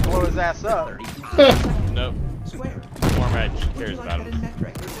gonna fucking blow his ass up. Nope. More match, she cares about him.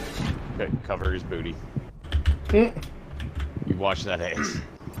 Okay, cover his booty. You watch that ass.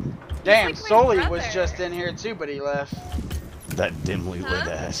 Damn, like Sully my was brother. just in here too, but he left. That dimly lit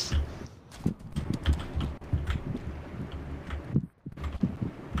ass.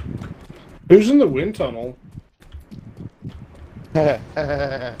 Who's in the wind tunnel? This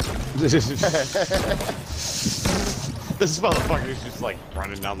motherfucker's just like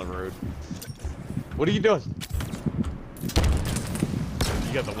running down the road. What are you doing?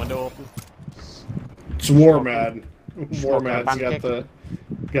 You got the window open? It's War Mad. War Mad's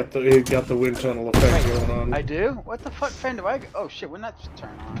got the wind tunnel effect going on. I do? What the fuck fan do I go? Oh shit, when that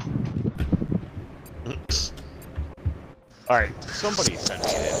turn on? Alright, somebody sent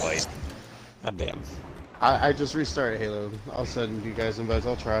me an invite. God damn. I just restarted Halo. I'll send you guys invites.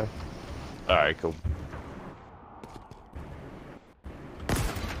 I'll try. Alright, cool.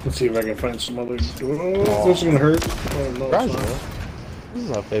 Let's see if I can find some other. Oh, this is gonna hurt. Oh, no, it's not. This is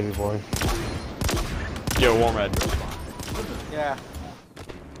not baby boy. Yo, Warmad. Yeah.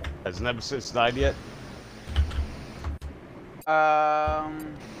 Has Nemesis died yet?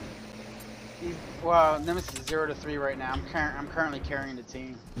 Well, Nemesis is 0 to 3 right now. I'm currently carrying the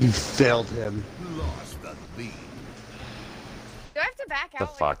team. You failed him. Do I have to back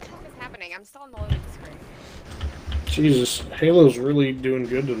out? The fuck? What is happening? I'm still on the loading screen. Jesus, Halo's really doing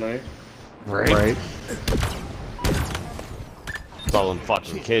good tonight. Right. It's all them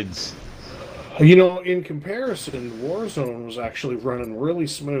fucking kids. You know, in comparison, Warzone was actually running really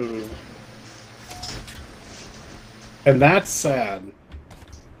smooth. And that's sad.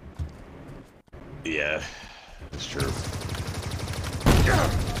 Yeah, it's true.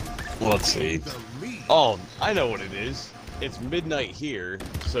 Let's see. Oh, I know what it is. It's midnight here,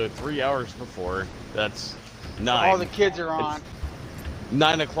 so 3 hours before, that's 9. All the kids are on. It's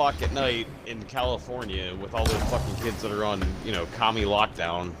 9 o'clock at night in California with all those fucking kids that are on, you know, commie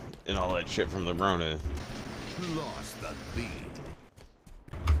lockdown and all that shit from the Rona.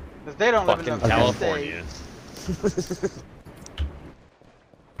 Because they don't live in Fucking the California.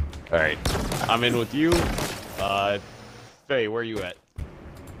 Alright, I'm in with you. Faye, where are you at?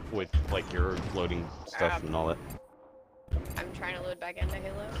 With, like, your loading stuff and all that. I'm trying to load back into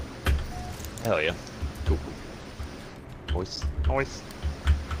Halo. Hell yeah. Cool. Voice. Let's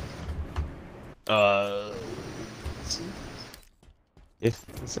see. If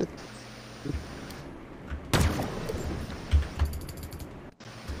that's it.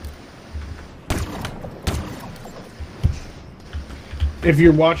 If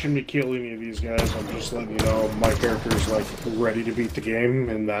you're watching me kill any of these guys, I'm just letting you know my character's like ready to beat the game,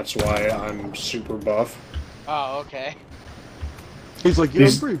 and that's why I'm super buff. Oh, okay. He's like, yeah,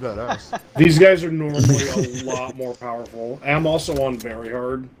 I'm pretty badass. These guys are normally a lot more powerful. I'm also on very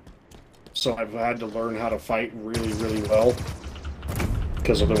hard, so I've had to learn how to fight really, really well.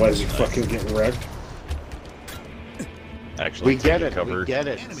 Because otherwise you fucking get wrecked. Actually, We get it. cover. We get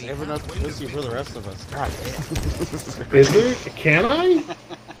it. Save enough pussy for the rest of us. God damn. Is there? Can I?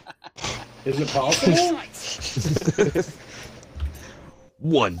 Is it possible?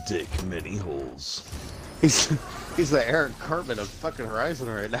 One dick, many holes. He's the Eric Cartman of fucking Horizon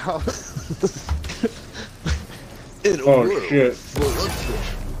right now. Oh shit.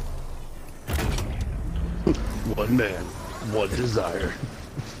 One man, one desire.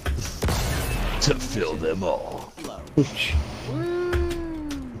 To fill them all.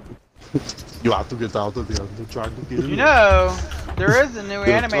 You have to get out of the underground to get in. You know, there is a new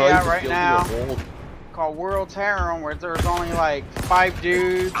anime out right now called World Terror where there's only like 5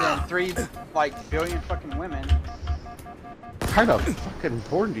 dudes and 3 like billion fucking women. kind of fucking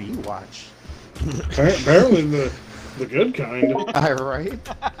porn do you watch? Apparently the good kind. Right?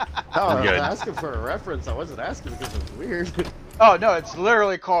 Oh, I was Good. asking for a reference. I wasn't asking because it was weird. Oh no, it's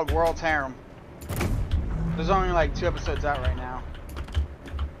literally called World's Harem. There's only like 2 episodes out right now.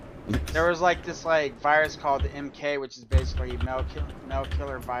 There was like this like virus called the MK, which is basically male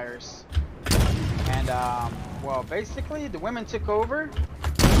killer virus. And well, basically the women took over.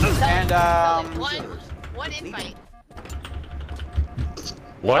 And one invite.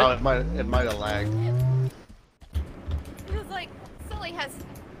 What? Oh, it might have lagged. It was like Sully has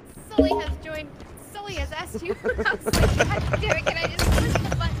joined. Sully has asked you. I was like, God damn it! Can I just push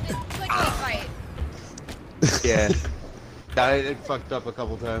the button and click invite? Yeah. It fucked up a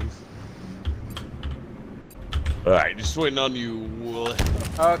couple times. Alright, just waiting on you, Will.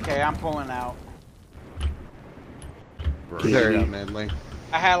 okay, I'm pulling out. Very unmanly.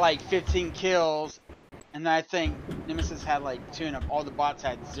 I had like 15 kills, and I think Nemesis had like 2, and all the bots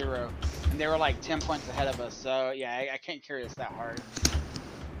had 0, and they were like 10 points ahead of us. So yeah, I can't carry us that hard.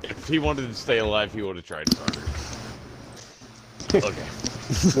 If he wanted to stay alive, he would have tried harder. Okay.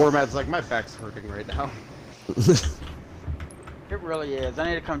 Warmad's like, my back's hurting right now. It really is. I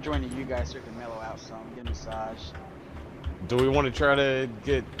need to come join you guys so we can mellow out some, get a massage. Do we want to try to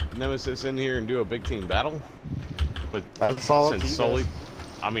get Nemesis in here and do a big team battle? But That's all up to since you Sully, guys.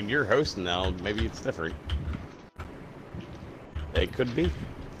 I mean, you're hosting now. Maybe it's different. It could be.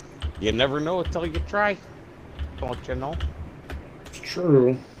 You never know until you try. Don't you know? It's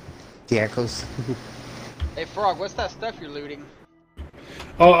true. The echoes. Hey Frog, what's that stuff you're looting?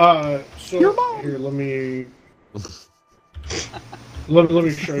 Oh, so here, let me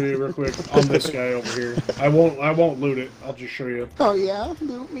show you real quick on this guy over here. I won't loot it. I'll just show you. Oh yeah,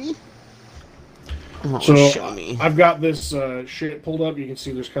 loot me. So show me. I've got this shit pulled up. You can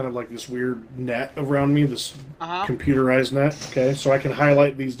see there's kind of like this weird net around me, this computerized net. Okay, so I can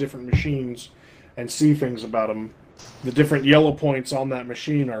highlight these different machines and see things about them. The different yellow points on that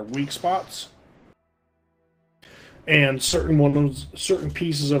machine are weak spots, and certain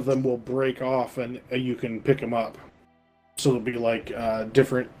pieces of them will break off, and you can pick them up. So there'll be like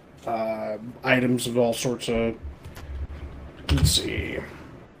different items of all sorts of. Let's see.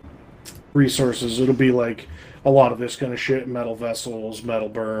 Resources. It'll be like a lot of this kind of shit: metal vessels, metal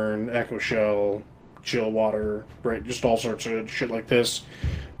burn, echo shell, chill water, right? Just all sorts of shit like this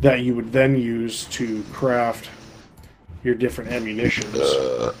that you would then use to craft your different ammunitions.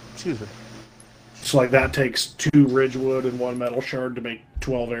 Excuse me. So like that takes 2 ridgewood and 1 metal shard to make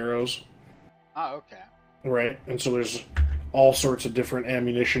 12 arrows. Oh, okay. Right, and so there's all sorts of different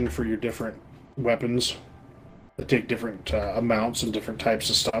ammunition for your different weapons that take different amounts and different types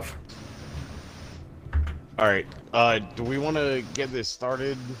of stuff. Alright, do we want to get this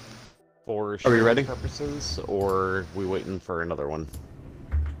started for Are we ready? purposes, or are we waiting for another one?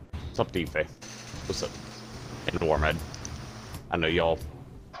 It's up to you, Faye. What's up? And Warmhead. I know y'all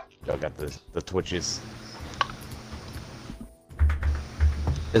got the twitches.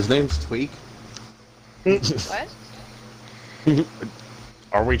 His name's Tweak. What?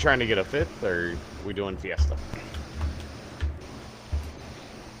 Are we trying to get a 5th, or are we doing Fiesta?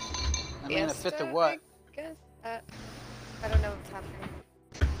 I mean, a 5th of Fiesta, what? I guess. I don't know what's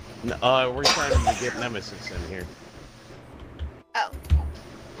happening. No, we're trying to get Nemesis in here. Oh.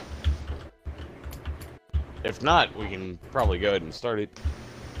 If not, we can probably go ahead and start it.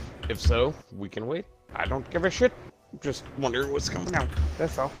 If so, we can wait. I don't give a shit. Just wondering what's coming out.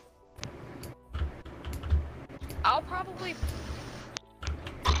 That's all. I'll probably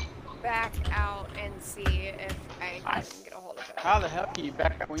back out and see if I can get a hold of it. How the hell can you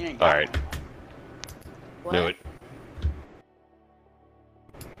back up when you ain't got Alright. What? Do it.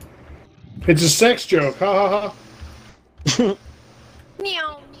 It's a sex joke, ha ha ha.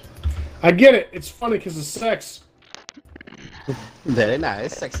 Meow. I get it. It's funny because it's sex. Very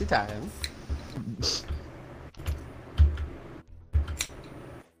nice, sexy time.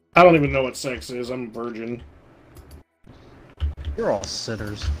 I don't even know what sex is. I'm a virgin. You're all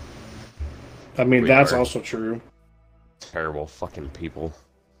sinners. I mean, We that's are. also true. Terrible fucking people.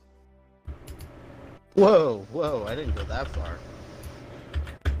 Whoa, whoa, I didn't go that far.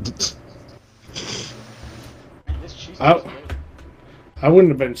 Man, this cheese I- is good. I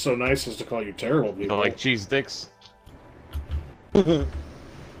wouldn't have been so nice as to call you terrible You people. know, like cheese dicks?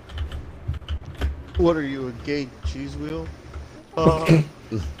 What are you, a gay cheese wheel? What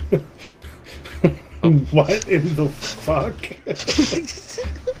in the fuck?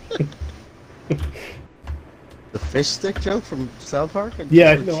 The fish stick joke from South Park?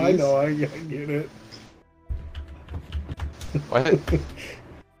 Yeah, For no, I cheese? know, I get it. What?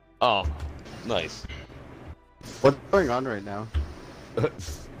 Oh, nice. What's going on right now?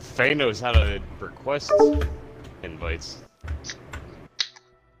 Faye knows how to request invites.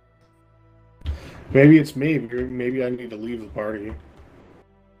 Maybe it's me. Maybe I need to leave the party.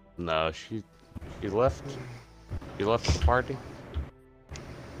 No, she left. She left the party.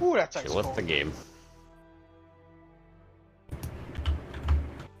 Ooh, that's She like left the game.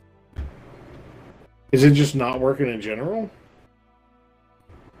 Is it just not working in general?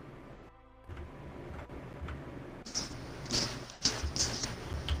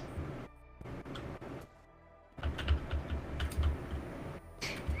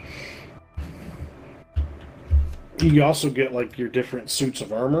 You also get like your different suits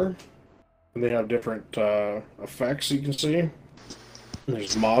of armor, and they have different effects you can see. And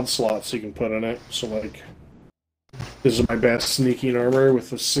there's mod slots you can put in it. So like, this is my best sneaking armor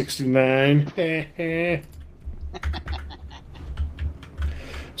with the 69.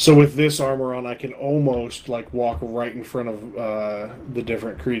 So with this armor on, I can almost like walk right in front of the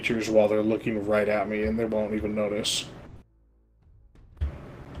different creatures while they're looking right at me, and they won't even notice.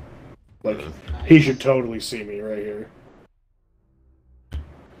 Like, he should totally see me right here.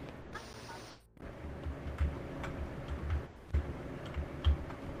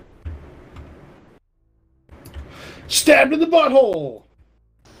 Stabbed in the butthole!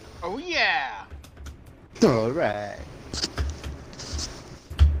 Oh yeah! Alright.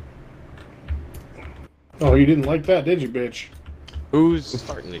 Oh, you didn't like that, did you, bitch? Who's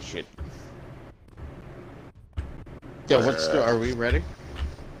starting this shit? Yeah, are we ready?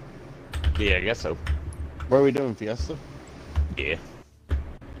 Yeah, I guess so. What are we doing, Fiesta? Yeah.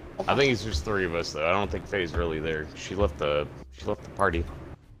 I think it's just 3 of us though. I don't think Faye's really there. She left the party.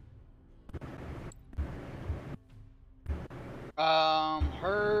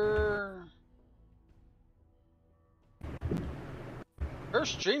 Her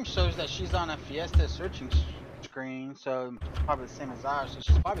stream shows that she's on a Fiesta searching screen, so it's probably the same as ours, so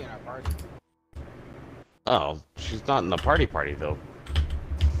she's probably in our party. Oh, she's not in the party though.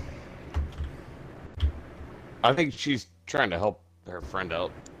 I think she's trying to help her friend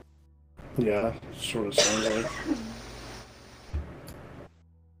out. Yeah, sort of sounds like.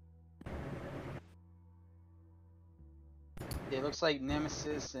 It looks like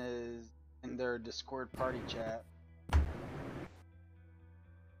Nemesis is in their Discord party chat.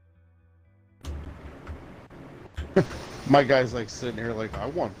 My guy's like sitting here like, I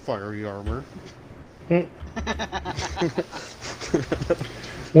want fiery armor.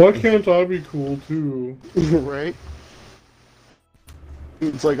 Why can't I be cool too? Right?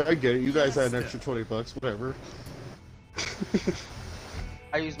 It's like, I get it. You guys had an extra $20, whatever.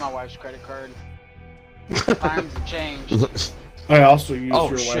 I use my wife's credit card. Times have changed. I also use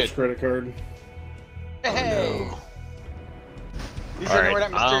your shit. wife's credit card. Hey! No. You said Alright, where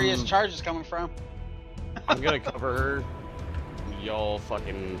that mysterious charge is coming from. I'm gonna cover her. Y'all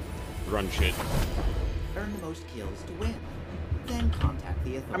fucking run shit. Earn the most kills to win. Then contact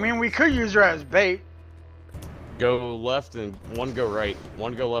the authorities. I mean, we could use her as bait. Go left and one go right.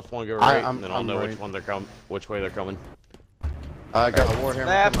 One go left, one go right, and then I'll know right. which way they're coming. I got a Warhammer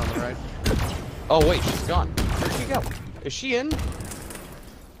Left. coming on the right. Oh wait, she's gone. Where'd she go? Is she in?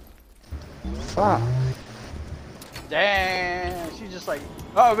 Ah. Damn, she's just like,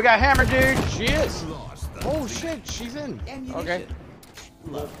 oh, we got hammer, dude. She is. Oh shit, she's in. Ammunition. Okay.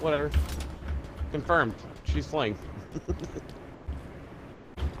 Whatever. Confirmed. She's playing.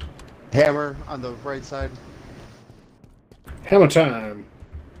 Hammer on the right side. Hammer time.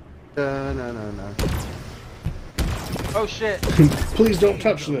 No. Oh shit. Please don't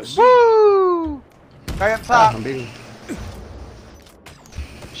touch this. Woo! Right up top. I'm being...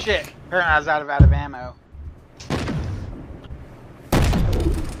 Shit. Her and I was out of ammo.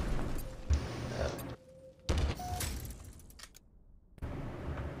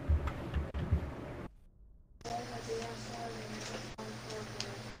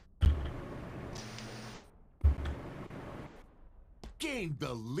 Gain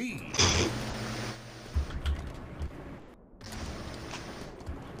the lead.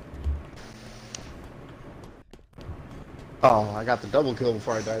 Oh, I got the double kill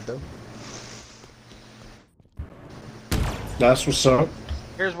before I died, though. That's what's up.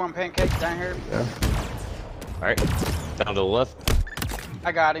 Here's one pancake down here. Yeah. Alright. Down to the left.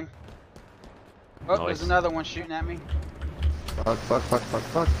 I got him. Oh, Nice. there's another one shooting at me.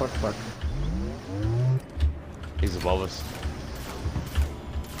 Fuck. He's above us.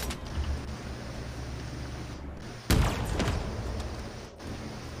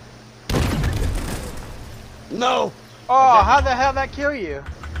 No! Oh, how the hell that kill you?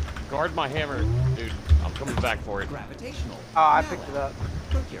 Guard my hammer, dude. I'm coming back for it. Gravitational. Oh, I picked it up.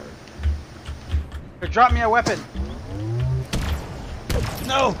 Procured. Drop me a weapon.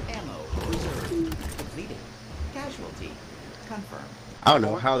 No! Ammo reserved. Completed. Casualty confirmed. I don't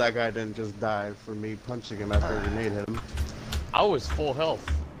know how that guy didn't just die for me punching him after a grenade hit him. I was full health.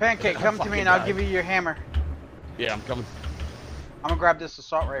 Pancake, come to me and I'll give you your hammer. Yeah, I'm coming. I'm gonna grab this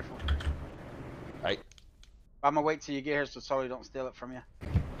assault rifle. Right. I'm gonna wait till you get here so Sully don't steal it from you.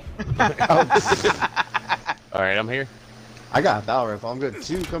 Alright, I'm here. I got a battle rifle. I'm good.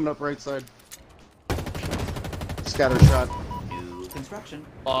 2 coming up right side. Scatter shot. New construction.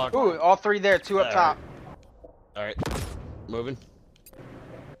 Ooh, all 3 there, 2 up top. Alright. Moving.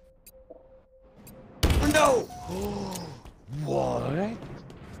 No! What?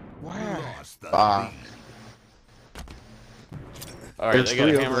 Wow. Lost the Ah. Alright, There's they got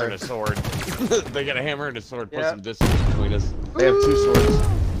 3 a over hammer there. and a sword. They got a hammer and a sword. Put Yep. some distance between us. They have 2 swords.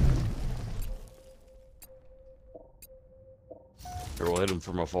 Here, we'll hit him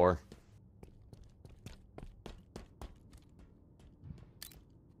from afar.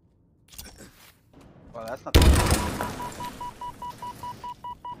 Well, that's not the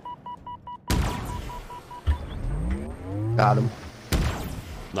Got him.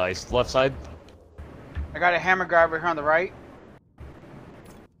 Nice. Left side. I got a hammer guy over here on the right.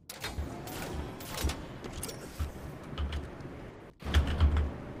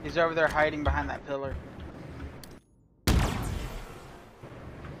 He's over there hiding behind that pillar.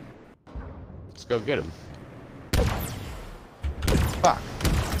 Let's go get him. Fuck.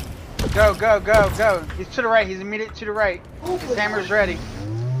 Go, go, go, go. He's to the right. He's immediate to the right. His hammer's ready.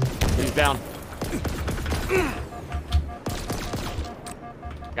 He's down.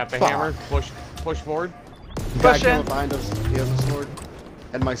 Got the Fuck. hammer. Push forward. Guy Push came in. up behind us. He has a sword.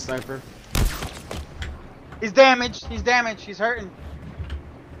 And my sniper. He's damaged. He's damaged. He's hurting.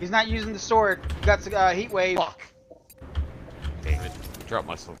 He's not using the sword. He got the heat wave. Fuck. Damn it. Drop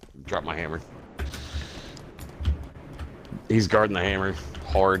my hammer. He's guarding the hammer.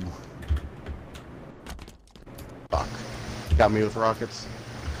 Hard. Fuck. Got me with rockets.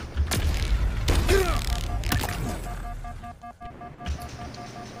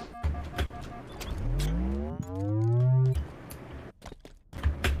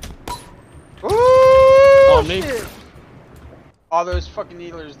 Ooh, On me. shit. All those fucking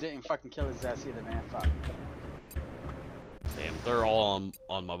needlers didn't fucking kill his ass either, man. Fuck. Damn, they're all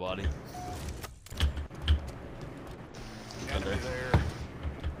on my body. Enemy there.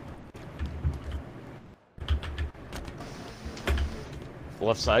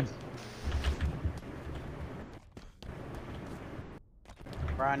 Left side.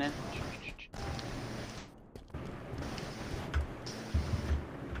 Running.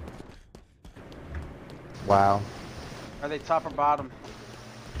 Wow. Are they top or bottom?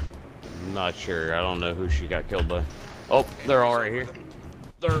 Not sure. I don't know who she got killed by. Oh, they're all right here.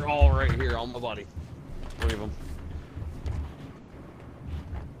 They're all right here on my body. 3 of them.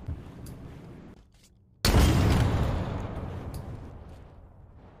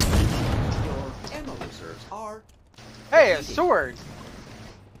 Your ammo reserves are. Hey, a sword.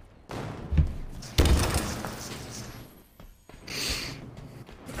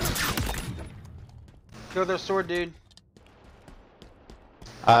 Kill their sword, dude.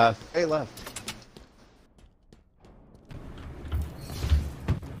 8 left.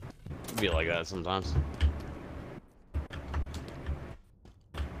 Be like that sometimes.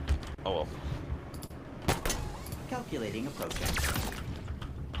 Oh well. Calculating approach angle.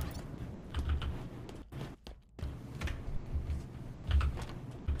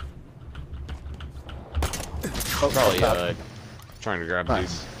 Probably trying to grab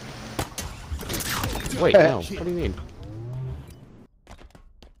Nice. these. Wait, no. What do you mean?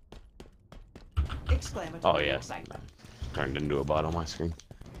 Exclamatory Oh yeah. excitement. Turned into a bot on my screen.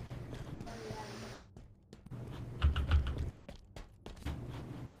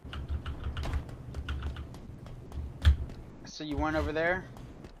 So you went over there?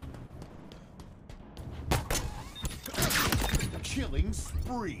 Killing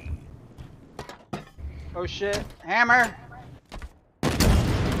spree. Oh shit. Hammer!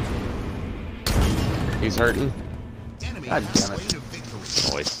 He's hurting. Enemy God has damn it. slain a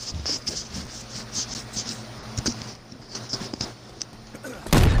victory. Noise.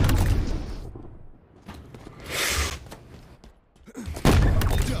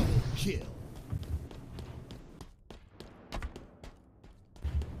 Double kill.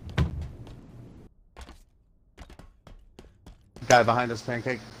 Guy behind us,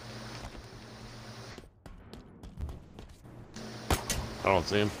 Pancake. I don't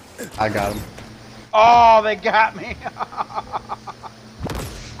see him. I got him. Oh, they got me!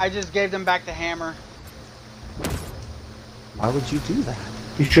 I just gave them back the hammer. Why would you do that?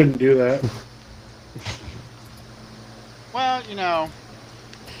 You shouldn't do that. Well, you know,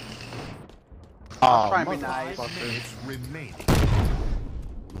 Oh, try and be nice. 5 minutes remaining.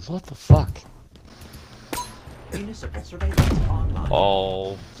 What the fuck? Municipal surveillance online.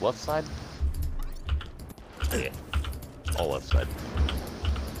 All left side? Yeah. All left side.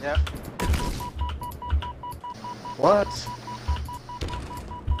 Yep. What?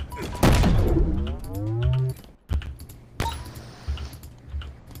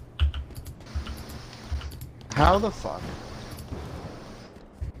 How the fuck?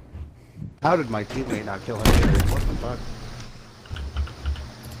 How did my teammate not kill him either? What the fuck?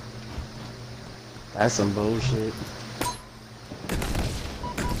 That's some bullshit.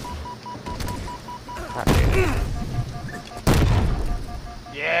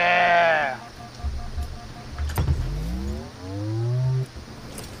 Yeah.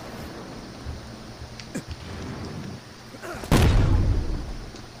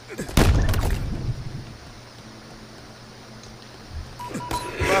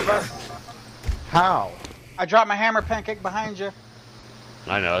 How? I dropped my hammer pancake behind you.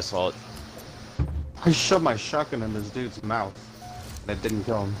 I know, I saw it. I shoved my shotgun in this dude's mouth, and it didn't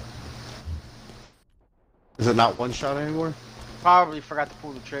kill him. Is it not one shot anymore? Probably forgot to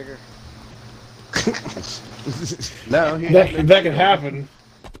pull the trigger. No, that could happen.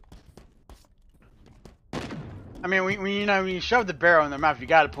 I mean, when you shove the barrel in their mouth, you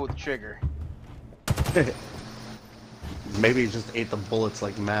got to pull the trigger. Maybe he just ate the bullets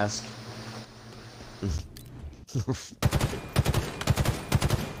like Mask.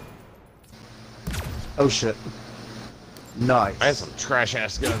 Oh shit. Nice. I have some trash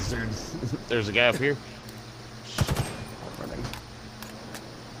ass guns, dude. There's a guy up here. Running.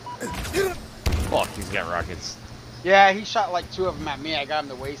 Fuck, he's got rockets. Yeah, he shot like 2 of them at me. I got him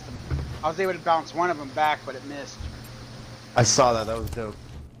to waste them. I was able to bounce 1 of them back, but it missed. I saw that. That was dope.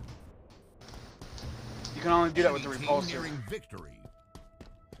 You can only do that with the Enemy team repulsor. nearing victory.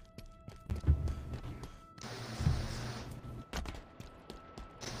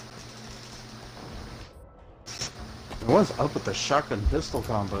 What's up with the shotgun pistol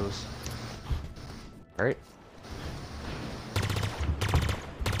combos? Alright.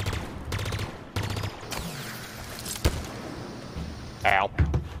 Ow.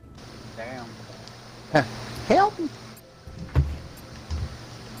 Damn. Help me!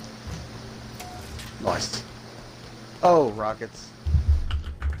 Nice. Oh, rockets.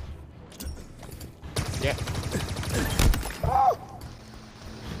 Yeah.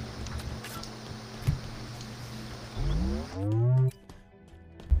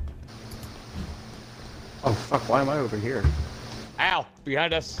 Oh fuck, why am I over here? Ow!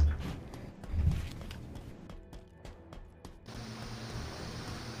 Behind us.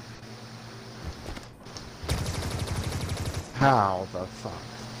 How the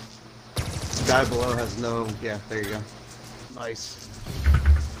fuck? Guy below has no... Yeah, there you go. Nice.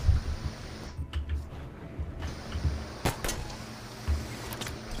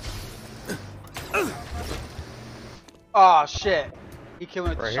 Oh shit. He killed me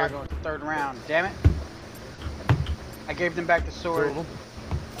with the Right here. shotgun with the 3rd round. Damn it. I gave them back the sword.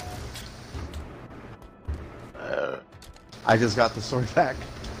 I just got the sword back.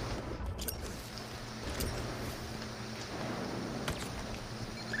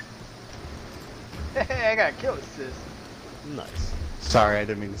 Hey, I got a kill assist. Nice. Sorry, I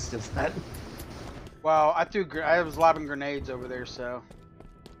didn't mean to steal that. Well, I was lobbing grenades over there, so.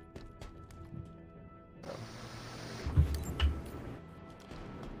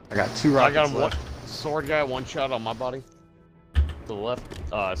 I got 2 I rockets got him left. sword guy, 1 shot on my body. To the left.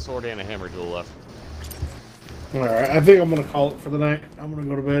 Sword and a hammer to the left. Alright, I think I'm gonna call it for the night. I'm gonna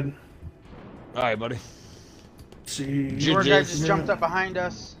go to bed. Alright, buddy. See. Your guy just jumped up behind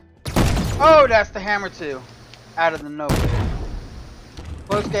us. Oh, that's the hammer too. Out of the nowhere.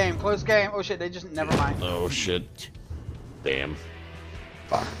 Close game, close game. Oh shit, they just, never mind. Oh shit. Damn.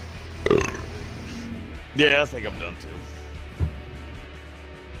 Fuck. Yeah, I think I'm done too.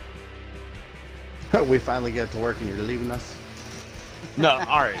 We finally get to work and you're leaving us. No,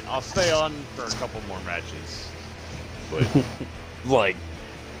 alright, I'll stay on for a couple more matches. But, like,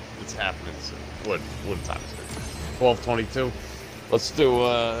 it's happening soon. What time is it? 12:22? Let's do,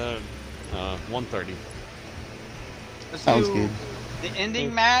 1:30. Let's Sounds do good. the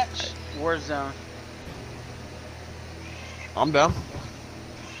ending match, Warzone. I'm down.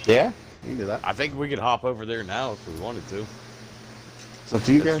 Yeah? You can do that. I think we could hop over there now if we wanted to. It's up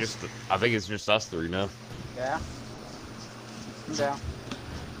to you It's guys. just, I think it's just us 3 now. Yeah. I'm down.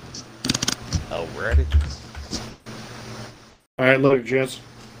 Oh, we're at it. Alright, look, gents.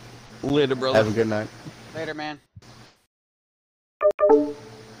 Later, brother. Have a good night. Later, man.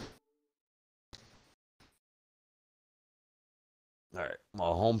 My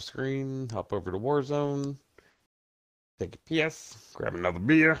home screen, hop over to Warzone, take a PS, grab another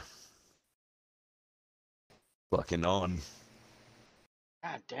beer. Fucking on.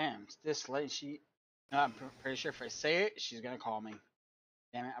 God damn, it's this late. I'm pretty sure if I say it, she's gonna call me.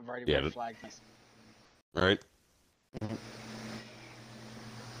 Damn it, I've already red flagged myself. Right?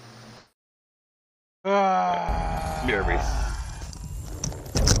 BRB.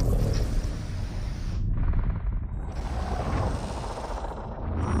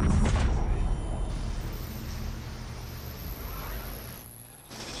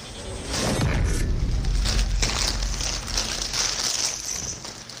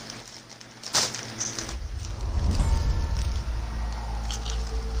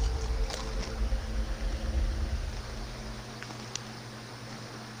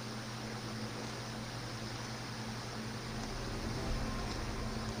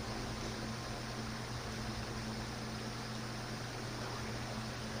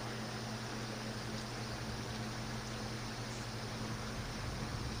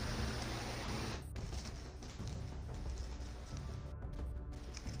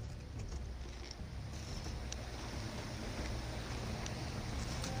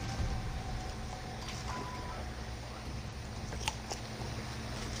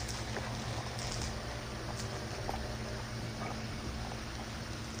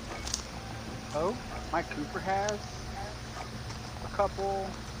 Oh, my Cooper has a couple.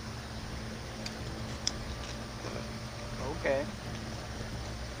 Okay.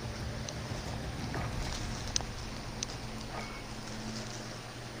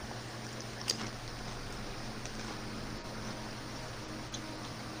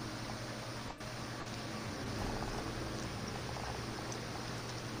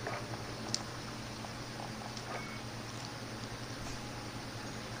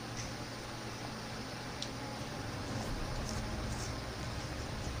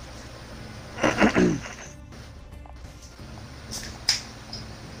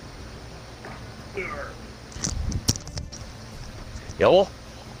 Jo.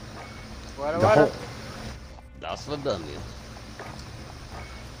 What? Das war dann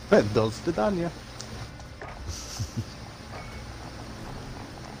ja. Those the Danya.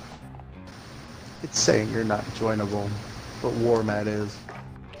 It's saying you're not joinable, but Warmat is.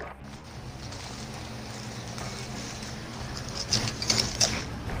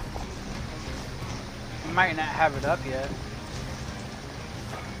 You might not have it up yet.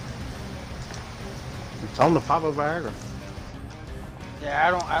 It's on the Papa Viagra.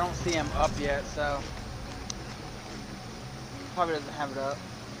 Yeah, I don't see him up yet, so probably doesn't have it up.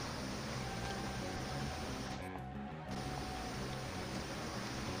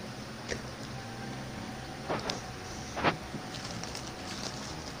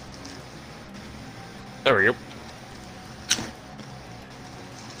 There we go.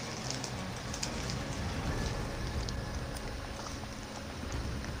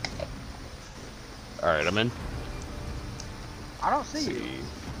 Alright, I'm in. I don't see you.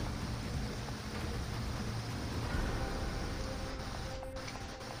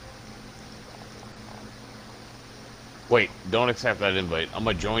 Wait, don't accept that invite. I'm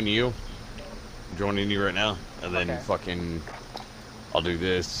gonna join you. I'm joining you right now. And then fucking... I'll do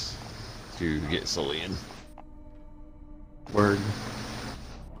this to get Sully in. Word.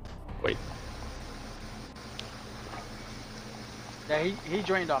 Wait. Yeah, he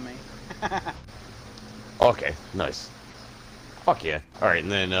joined on me. Okay, nice. Fuck yeah. Alright,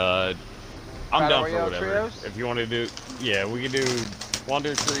 and then, I'm Battle down for Royale whatever. trios? If you want to do... Yeah, we can do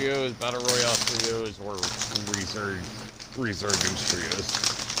Wonder Trios, Battle Royale Trios, or Resurgence Trios.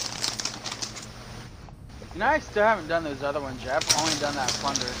 You know, I still haven't done those other ones yet. I've only done that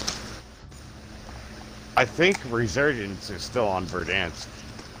Plunder. I think Resurgence is still on Verdansk.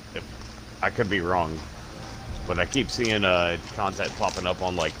 I could be wrong. But I keep seeing content popping up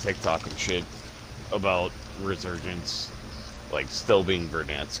on like TikTok and shit about Resurgence like still being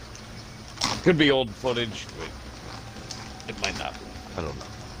Verdansk. Could be old footage, but it might not be. I don't know.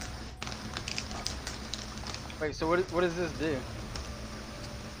 Wait, so what does this do?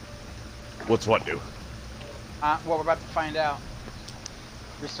 What's what do? Well, we're about to find out.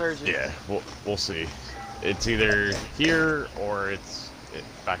 Resurgence. Yeah, we'll see. It's either here or it's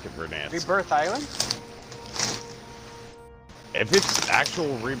back in Verdansk. Rebirth Island? If it's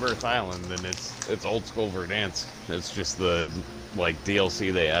actual Rebirth Island, then it's old school Verdansk. It's just the like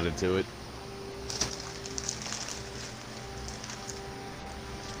DLC they added to it.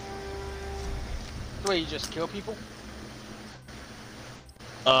 The way you just kill people?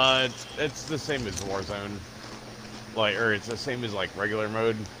 It's the same as Warzone. Like, or it's the same as like regular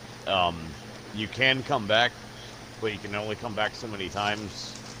mode. You can come back but you can only come back so many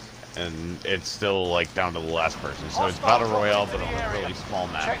times, and it's still like down to the last person. So it's battle royale, but on a really small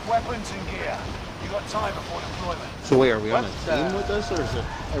map. Check weapons and gear. You got time before deployment. So wait, are we on a team with this, or is it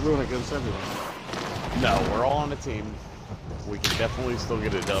everyone against everyone? No, we're all on a team. We can definitely still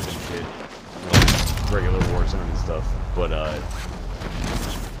get a dub and shit, like regular Warzone and stuff. But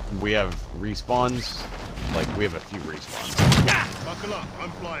we have respawns. Like we have a few respawns. Buckle up,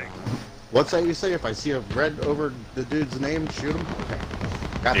 I'm flying. What's that you say? If I see a red over the dude's name, shoot him? Okay.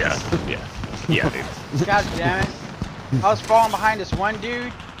 Got this. Yeah, dude. God damn it. I was falling behind this one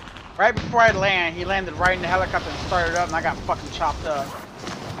dude. Right before I land, he landed right in the helicopter and started up, and I got fucking chopped up.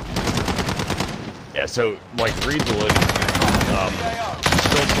 Yeah, so, like, read the list.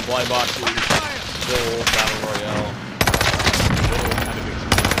 Still supply boxes, still battle royale, still kind of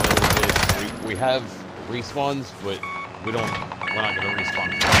expensive. We have respawns, but we're not gonna respawn.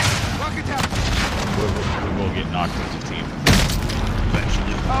 We will get knocked as a team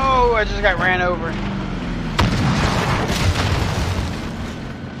eventually. Oh, I just got ran over.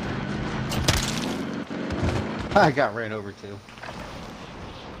 I got ran over too.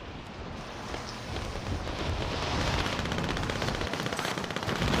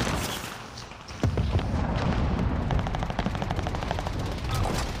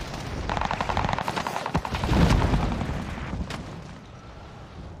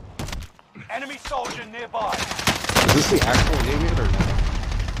 Enemy soldier nearby. Is this the actual game yet or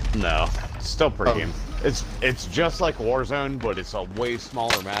no? No, it's still pre-game. It's just like Warzone, but it's a way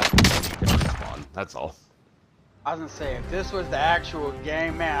smaller map and you can respawn. That's all. I was gonna say, if this was the actual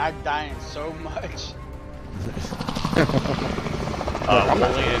game, man, I'd die in so much. I'm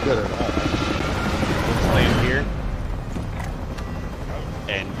not land, good at all. let's land here.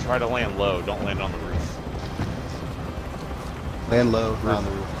 And try to land low, don't land on the roof. Land low, on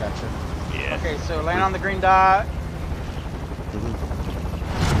the roof, gotcha. Yeah. Okay, so land on the green dot.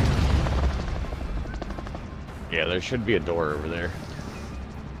 Yeah, there should be a door over there.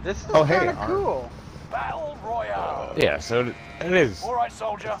 This is Oh, hey, kind of cool. Battle Royale. Yeah, so it is. All right,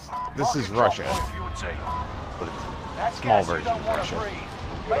 soldier. This is Russia. But it's a small version of Russia.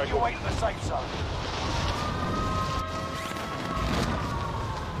 Make your way to the safe zone.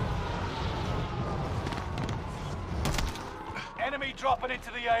 Enemy dropping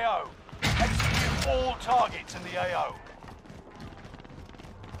into the AO. Execute all targets in the AO.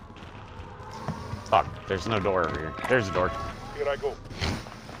 Fuck, there's no door over here. There's a door. Here I go.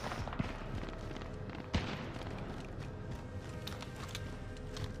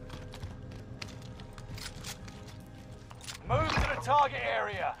 Move to the target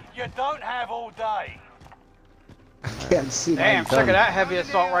area. You don't have all day. I can't see my Damn, gun. check it out, heavy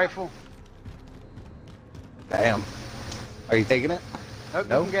assault rifle. Damn. Are you taking it? Nope,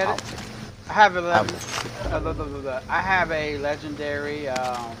 No? you can get it. I have I have a legendary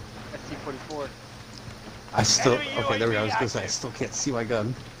ST-44. I still... Enemy Okay, there we go. I was gonna UAV say, I active. still can't see my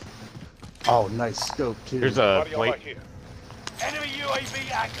gun. Oh, nice scope, too. Here's a plate. Enemy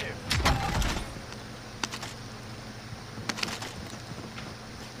UAV active.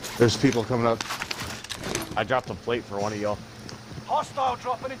 There's people coming up. I dropped a plate for one of y'all. Hostile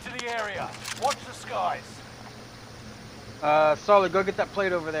dropping into the area. Watch the skies. Solid, go get that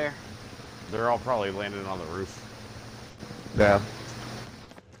plate over there. They're all probably landing on the roof. Yeah.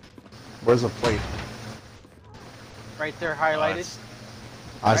 Where's the plate? Right there, highlighted. It's-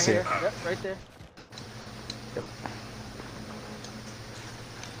 I Right see here. it. Yep, right there.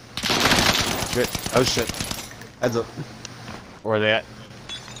 Shit. Oh, shit. Heads up. Where are they at?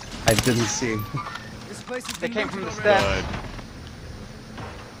 I didn't see. They came from the steps. Good.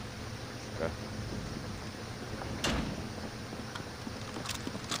 Okay.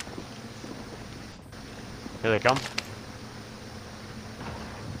 Here they come.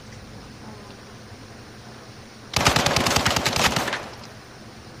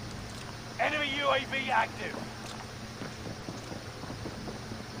 Enemy UAV active.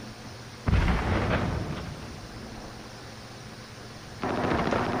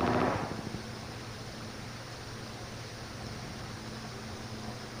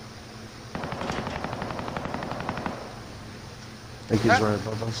 I think he's right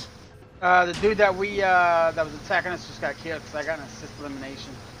above us. The dude that that was attacking us just got killed because I got an assist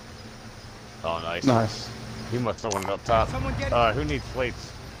elimination. Oh, nice. Nice. He must have went up top. Who needs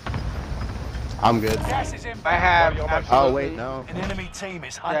plates? I'm good. Gas is inbound. I have Oh, absolutely... wait, no. An enemy team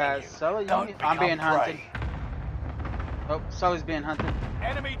is hunting Yeah, you. Sully, Don't I'm being become hunted. prey. Oh, Sully's being hunted.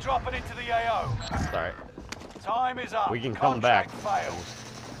 Enemy dropping into the AO. Alright. Time is up. We can come back. Contract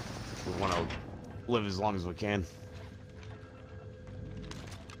failed. We want to live as long as we can.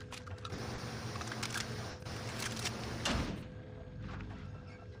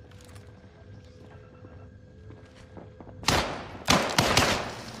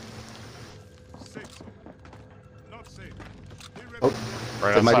 Oh,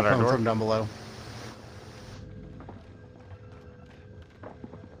 Right it might be outside our coming door. from down below.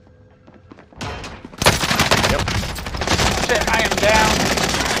 Yep. Shit, I am down.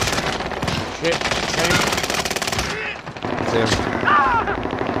 Shit. Same. Sam.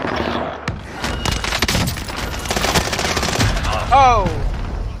 Oh!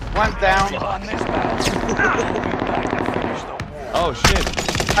 One's down. Oh shit.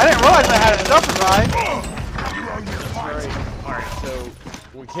 I didn't realize I had a self revive. Alright, so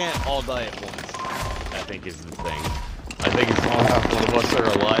we can't all die at once, I think is the thing. I think as long as one of us are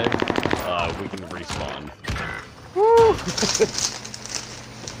alive, we can respawn. Woo!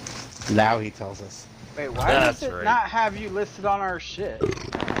 Now he tells us. Wait, why That's does it right. not have you listed on our shit?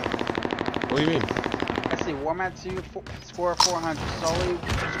 What do you mean? Let's see, War Mat 2, score 400, Sully,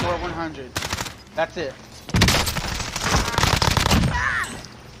 score 100. That's it.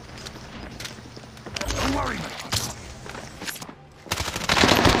 Don't worry, mate.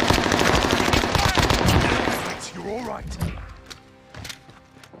 You're all right.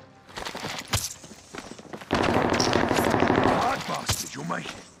 Hard bastard, you'll make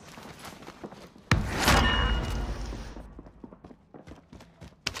it.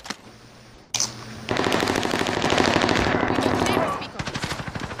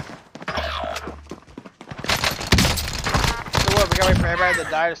 So what, we gotta wait for everybody to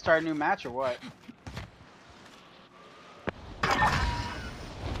die to start a new match or what?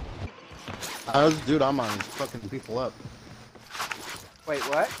 Dude, I'm on fucking people up. Wait,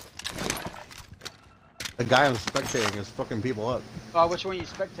 what? The guy I'm spectating is fucking people up. Oh, which one are you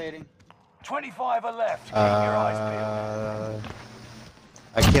spectating? 25 are left. Keep your eyes peeled.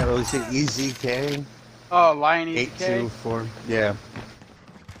 I can't really say EZK. Oh, Lion 824. Yeah.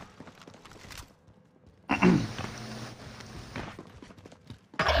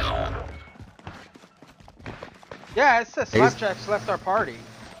 Yeah, it says Slapjack's left our party.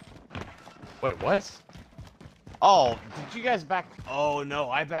 Wait, what? Oh, did you guys back? Oh no,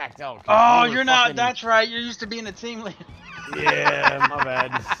 I backed out. Oh, We were you're not. fucking- That's right. You're used to being a team leader. Yeah, my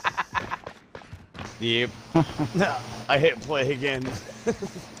bad. Yep. I hit play again.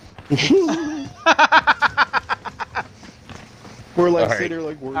 We're like Alright. sitting there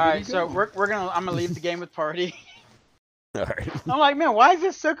like, where All right, did he so go? I'm gonna leave the game with party. All right. I'm like, man, why is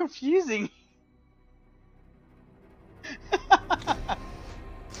this so confusing?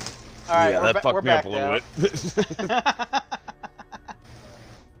 All right, Yeah, we're, that we're fucked me up back a little now. bit.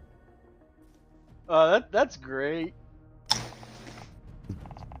 Oh, that's great.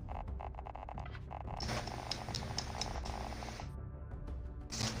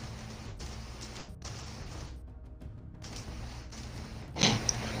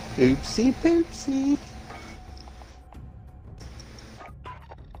 Oopsie poopsie.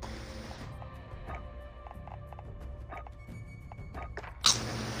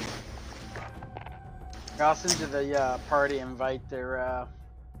 I'll send you the party invite their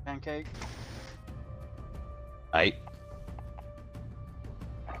pancake. Aight.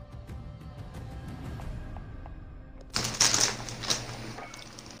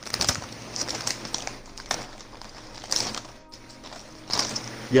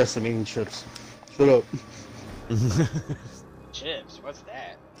 Yes, I'm eating chips. Shut up. Chips, what's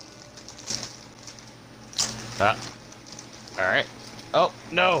that? Alright. Oh,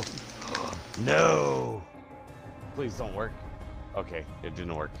 no! No! Please don't work. Okay, it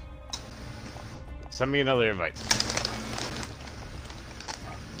didn't work. Send me another invite.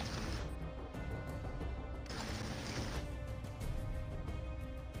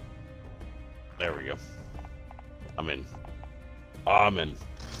 There we go. I'm in. I'm in.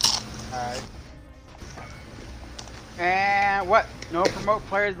 Alright. And what? No promote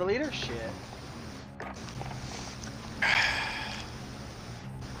player as the leader? Shit.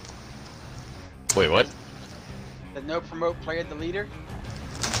 Wait, what? Did no promote player the leader?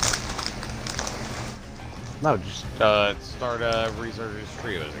 No, just start researchers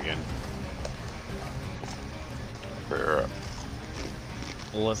trios again.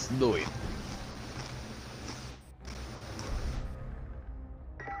 Let's do it.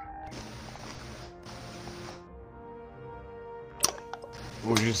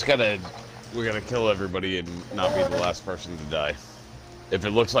 We gotta kill everybody and not be the last person to die. If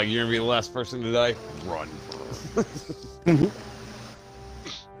it looks like you're gonna be the last person to die, run.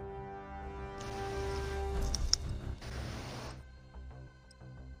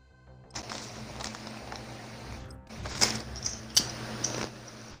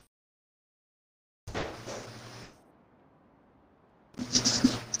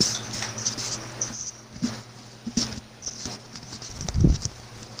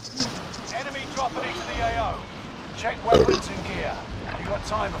 Enemy dropping into the AO. Check weapons and gear. You got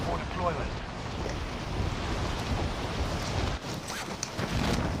time before deployment.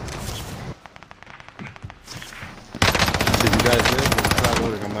 Did you guys hear? It's not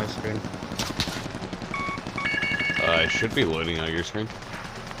loading on my screen. It should be loading on your screen.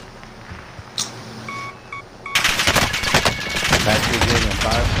 Battery game at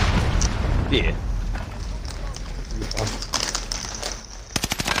 5? Yeah.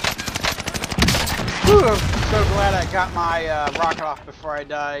 Whew, I'm so glad I got my rocket off before I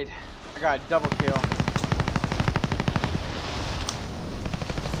died. I got a double kill.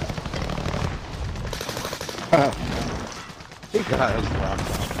 He got his rocket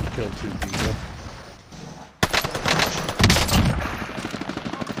off and killed 2 people.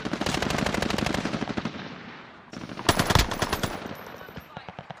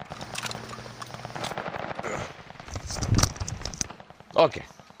 Okay.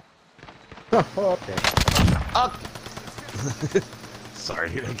 Okay. Sorry,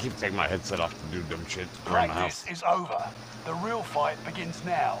 I keep taking my headset off to do dumb shit around the house. Practice is over. The real fight begins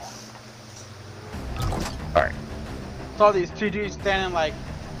now. Alright. Saw these 2 dudes standing like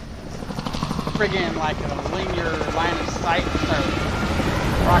friggin' like a linear line of sight and started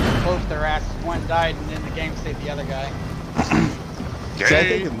rocking both their asses. One died and then the game saved the other guy.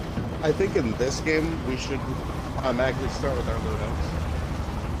 See, I think in this game we should automatically start with our loadouts.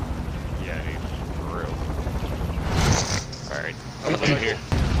 Yeah, dude, for real. Alright, I'm over here.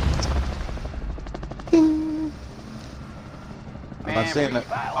 I'm not saying that.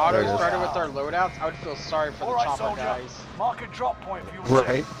 Auto started with our loadouts. I would feel sorry for the chopper soldier. guys. Mark a drop point for your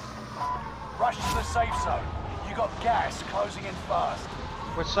Right. team. Rush to the safe zone. You got gas closing in fast.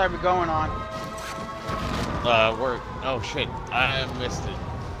 Which side we going on? We're... Oh, shit. I missed it.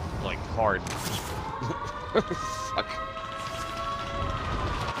 Like, hard. Fuck.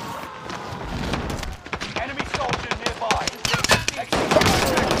 Enemy soldier nearby.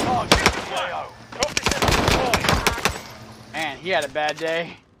 Target. Man, he had a bad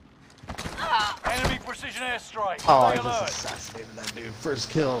day. Enemy precision airstrike. Oh, I Stay alert. just assassinated that dude. First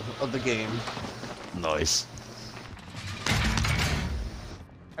kill of the game. Nice.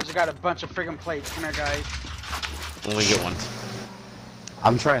 I just got a bunch of friggin' plates. Come here, guys. Only get one.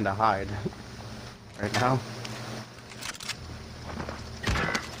 I'm trying to hide right now.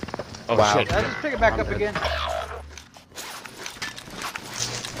 Oh, Wow. shit. Did I just pick it back I'm up dead. again?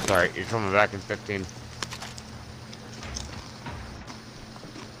 Sorry, you're coming back in 15.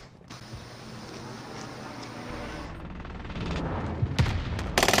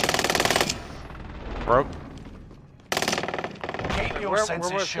 Broke. Keep your Where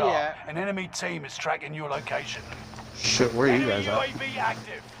senses was he sharp. at? An enemy team is tracking your location. Shit, where are you Enemy guys at? UAV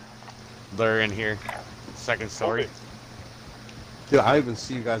active. They're in here. Second story. Dude, I don't even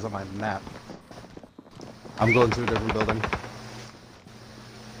see you guys on my map. I'm going to a different building.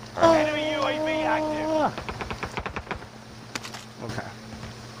 Enemy UAV active. Okay.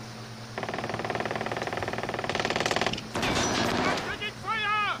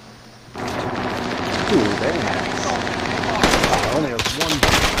 Ooh, damn. I only have one.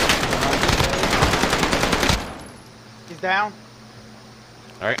 He's down.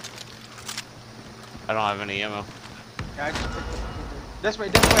 Alright. I don't have any ammo. Yeah, I just picked it. This way,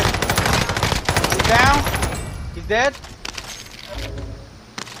 this way. He's down. He's dead.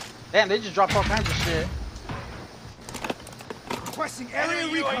 Damn, they just dropped all kinds of shit. Requesting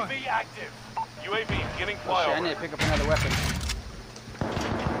enemy UAV active. UAV getting Oh, shit, I need flyover. to pick up another weapon.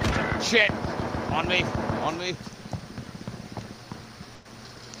 Shit! On me! On me!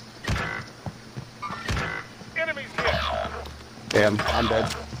 Enemies here. Damn, I'm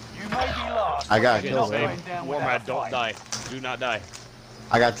dead. You may be lost. I got but you're killed, not babe. going down War without Mad, a don't fight. die. Do not die.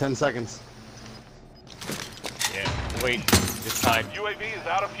 I got 10 seconds. Yeah, wait. Just die. UAV is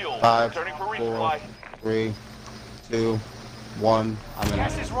out of fuel. 5, Returning for 4, resupply. 3, 2, 1. I'm in.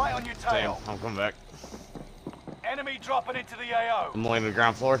 Gas is right on your Damn, tail. I'm coming back. Enemy dropping into the AO. I'm laying on the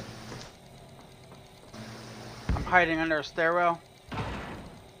ground floor. I'm hiding under a stairwell.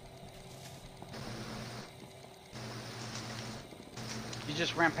 You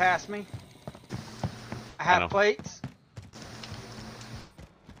just ran past me. I know. have plates.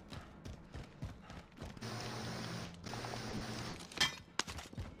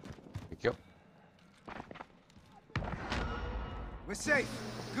 Thank you. We're safe.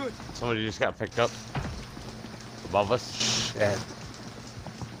 Good. Somebody just got picked up. Above us. Dead.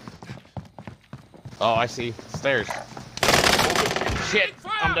 Oh, I see. Stairs. Shit!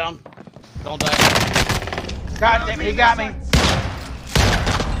 I'm down. Don't die. God damn it, he got me.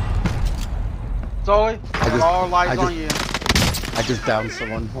 Zoe, all lies on you. I just downed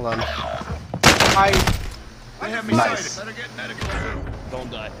someone. Hold on. Hide. They have me Nice. sighted. Better get medical.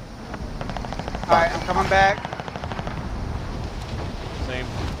 Don't die. Alright, I'm coming back. Same.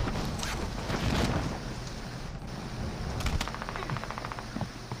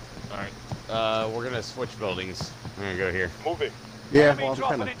 Alright. We're gonna switch buildings. I'm gonna go here. Move it. Yeah, Enemy well, I'm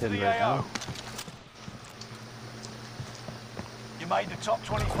dropping kind of into pinned the right AO. now. You made the top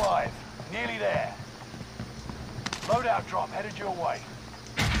 25. Nearly there. Loadout drop headed your way.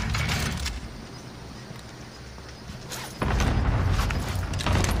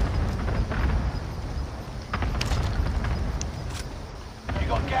 You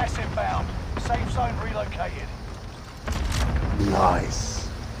got gas inbound. Safe zone relocated. Nice.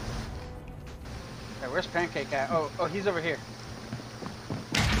 Hey, where's Pancake at? Oh, he's over here.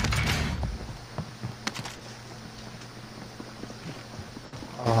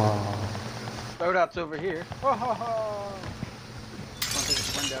 Oh. Loadout's over here. Oh, ho, ho. Going through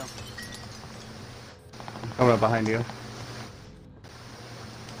this window. Coming up behind you.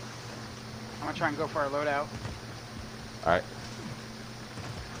 I'm gonna try and go for our loadout. Alright.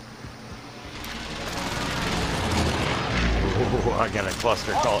 Ooh, I got a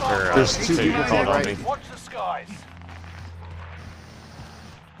cluster call or There's two two people called on right. me. Watch the skies.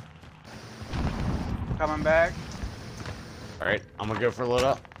 Coming back. Alright, I'm gonna go for a load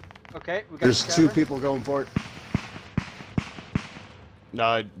up. Okay, we got There's the two cover. people going for it.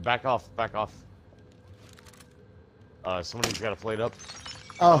 No, back off, back off. Somebody's got a plate up.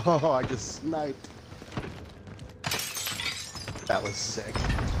 Oh, I just sniped. That was sick.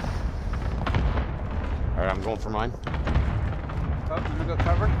 Alright, I'm going for mine. Oh, I'm gonna go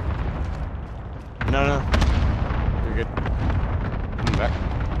cover. No. You're good. Coming back.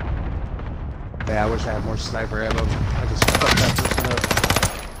 Yeah, I wish I had more sniper ammo. I just fucked that person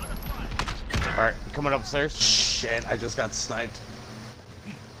up. Alright, coming upstairs. Shit, I just got sniped.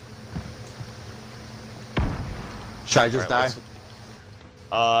 Should I just die?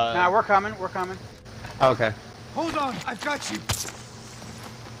 Nah, we're coming. We're coming. Okay, Hold on, I've got you.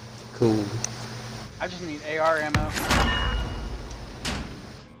 cool. I just need AR ammo.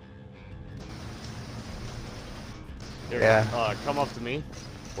 Here, Yeah. come up to me.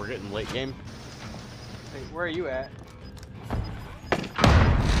 We're getting late game. Wait, where are you at?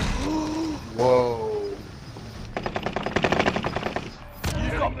 Whoa.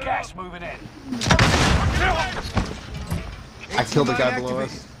 You've got gas moving in. I killed the guy below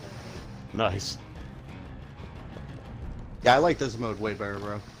us. Nice. Yeah, I like this mode way better,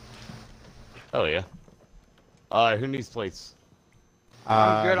 bro. Oh yeah. Who needs plates?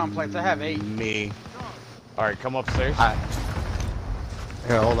 I'm good on plates. I have 8. Me. Alright, come upstairs.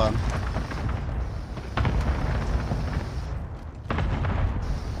 Here, hold on.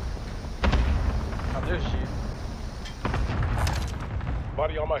 Oh, there's you.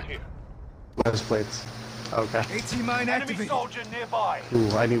 Body on my hip. Where's plates? Okay. AT mine Enemy activated. soldier nearby. Ooh,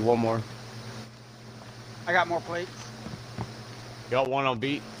 I need one more. I got more plates. Got one on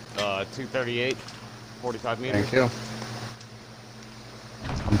beat. 238. 45 meters. Thank you.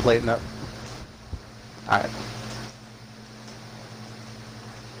 I'm plating up. Alright.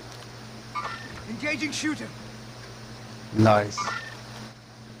 Engaging shooter. Nice.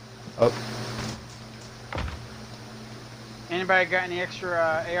 Oh, Anybody got any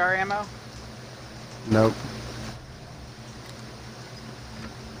extra AR ammo? nope.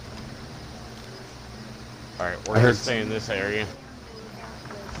 Alright, we're I gonna heard stay in this area.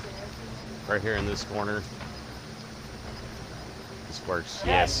 Right here in this corner. This works.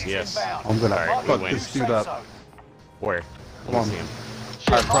 Yes, yes. I'm gonna Alright, we fuck win. this dude up. Where? Come on. See him.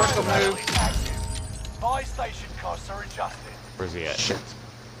 Shit, cross Marco the move. Buy station costs are adjusted. Where's he at? Shit.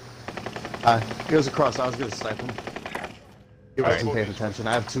 He was across. I was gonna snipe him. He wasn't Alright. paying attention.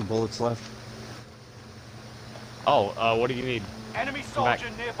 I have 2 bullets left. Oh, what do you need? Enemy Come back.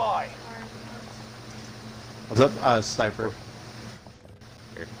 soldier nearby. What's up? Sniper.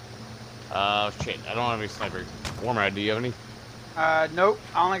 Here. Shit, I don't have any sniper. Warmrad, do you have any? Nope.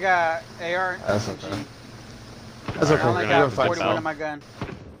 I only got AR and That's SMG. okay. That's Alright, I okay. only we're gonna got have to fight 41 Bell. in my gun.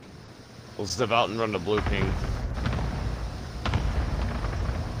 We'll step out and run the blue ping.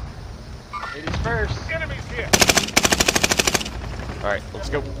 Ladies first. Enemies here. Alright, let's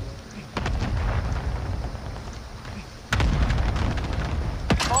go.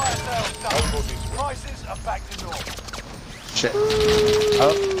 Fire sales done. Prices are back to normal. Shit.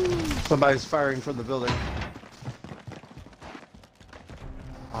 Oh, somebody's firing from the building.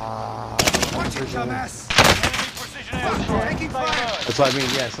 Watch it, dumbass. Enemy precision airstrike. Taking Stay fire. alert. That's what I mean.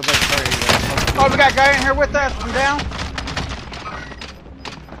 Yeah, somebody's firing. Oh, we got a guy in here with us. I'm down.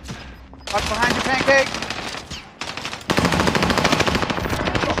 Watch behind you, Pancake.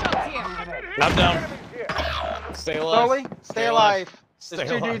 I'm down. Enemies here. Stay alive. Sully, stay alive. Stay There's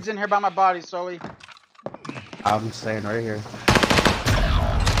two alive. dudes in here by my body, Sully. I'm staying right here.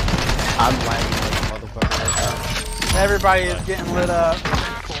 I'm lagging like a motherfucker right now. Everybody is getting lit up.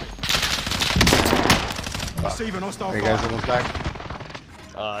 Receiving hostile Are you fire. guys almost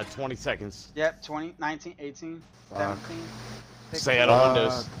back? 20 seconds. Yep, 20, 19, 18, 17. Stay out of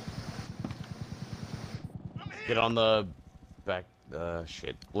windows. Get on the back.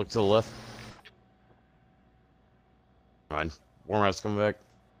 Shit. Look to the left. Come on. Warmouth's coming back.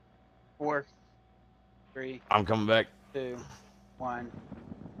 4, 3, I'm coming back. 2, 1.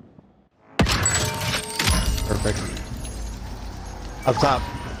 Perfect. Up top.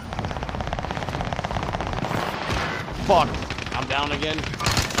 Fuck. I'm down again.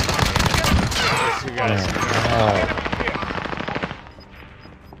 There's two guys.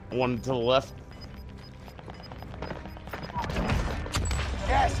 One to the left.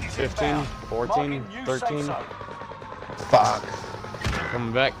 Gas is 15, inbound. 14, Marking new 13. safe zone. Fuck.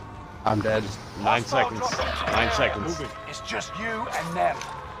 Coming back. I'm dead. 9 Hostile seconds. drop into the 9 area. seconds. It's just you and them.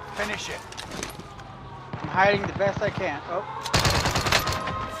 Finish it. I'm hiding the best I can. Oh,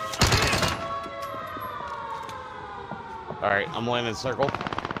 Alright, I'm landing circle.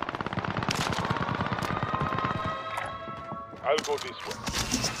 I'll go this way.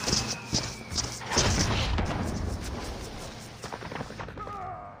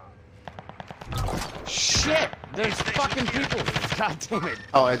 Shit! There's fucking people! God damn it!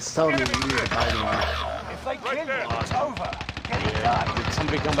 Oh, it's telling me you need to buy me. If they kill you, it's over. Get it done. Did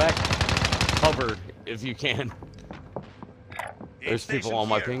somebody come back? Cover if you can. There's people on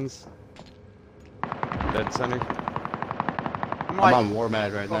my pings. Dead center. I'm I'm like on war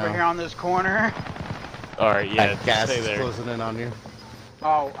mad right over now. here on this corner. Alright, yeah, That gas stay is there. closing in on you.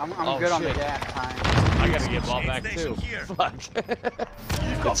 Oh, I'm Oh, good on the shit. gas time. I gotta get ball back too. Fuck.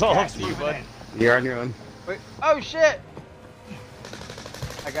 It's all up to you, bud. You're on your own. Wait, oh shit!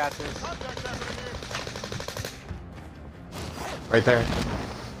 I got this. Right there.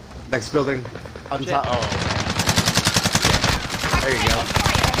 Next building. On Shit. top. Oh. There you go.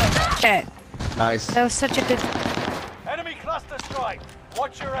 Shit. Nice. That was such a good. Enemy cluster strike.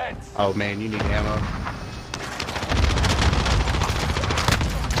 Watch your heads. Oh man, you need ammo.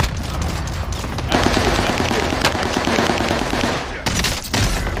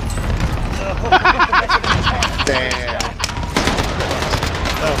 Damn.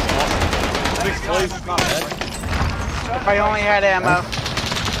 Six plays is not bad. If I only had ammo.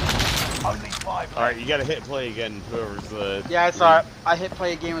 Only 5 Alright, you gotta hit play again, whoever's the... Yeah, I saw it. I hit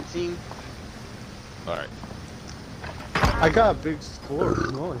play a game with team. Alright. I got a big score.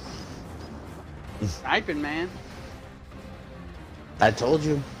 Nice. Sniping, man. I told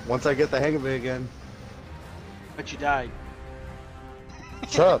you. Once I get the hang of it again. But you died.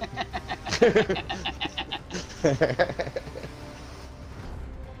 Shut up.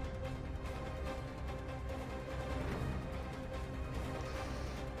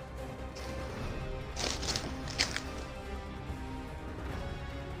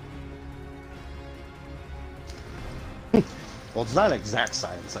 Well, it's not exact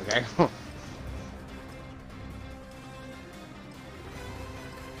science, okay?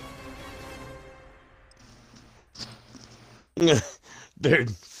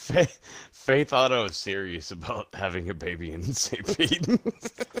 Dude, Faith Auto is serious about having a baby in St. Pete.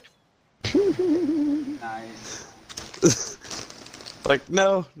 Nice. Like,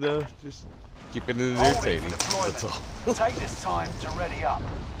 no, just keep it entertaining. That's all. Take this time to ready up.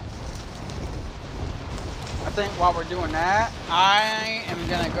 I think while we're doing that, I am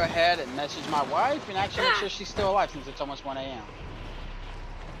gonna go ahead and message my wife and actually make sure she's still alive since it's almost 1 a.m.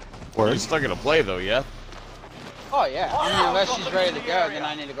 You're still gonna play though, yeah? Oh yeah, I mean unless she's ready to go, then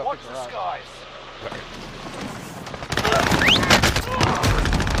I need to go Watch pick the her up. skies.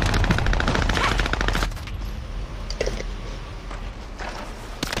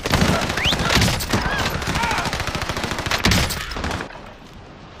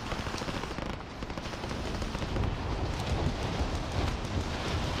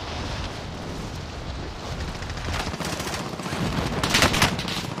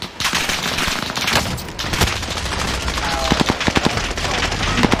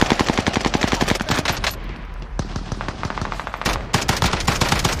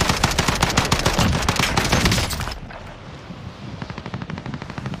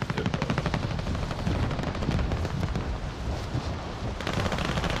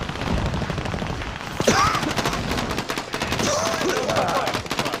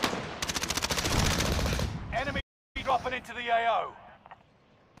 Enemy dropping into the AO.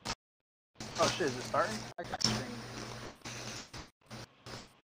 Oh shit, is it starting? I can't stream.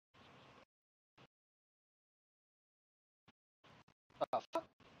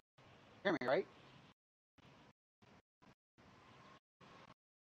 Hear me, right?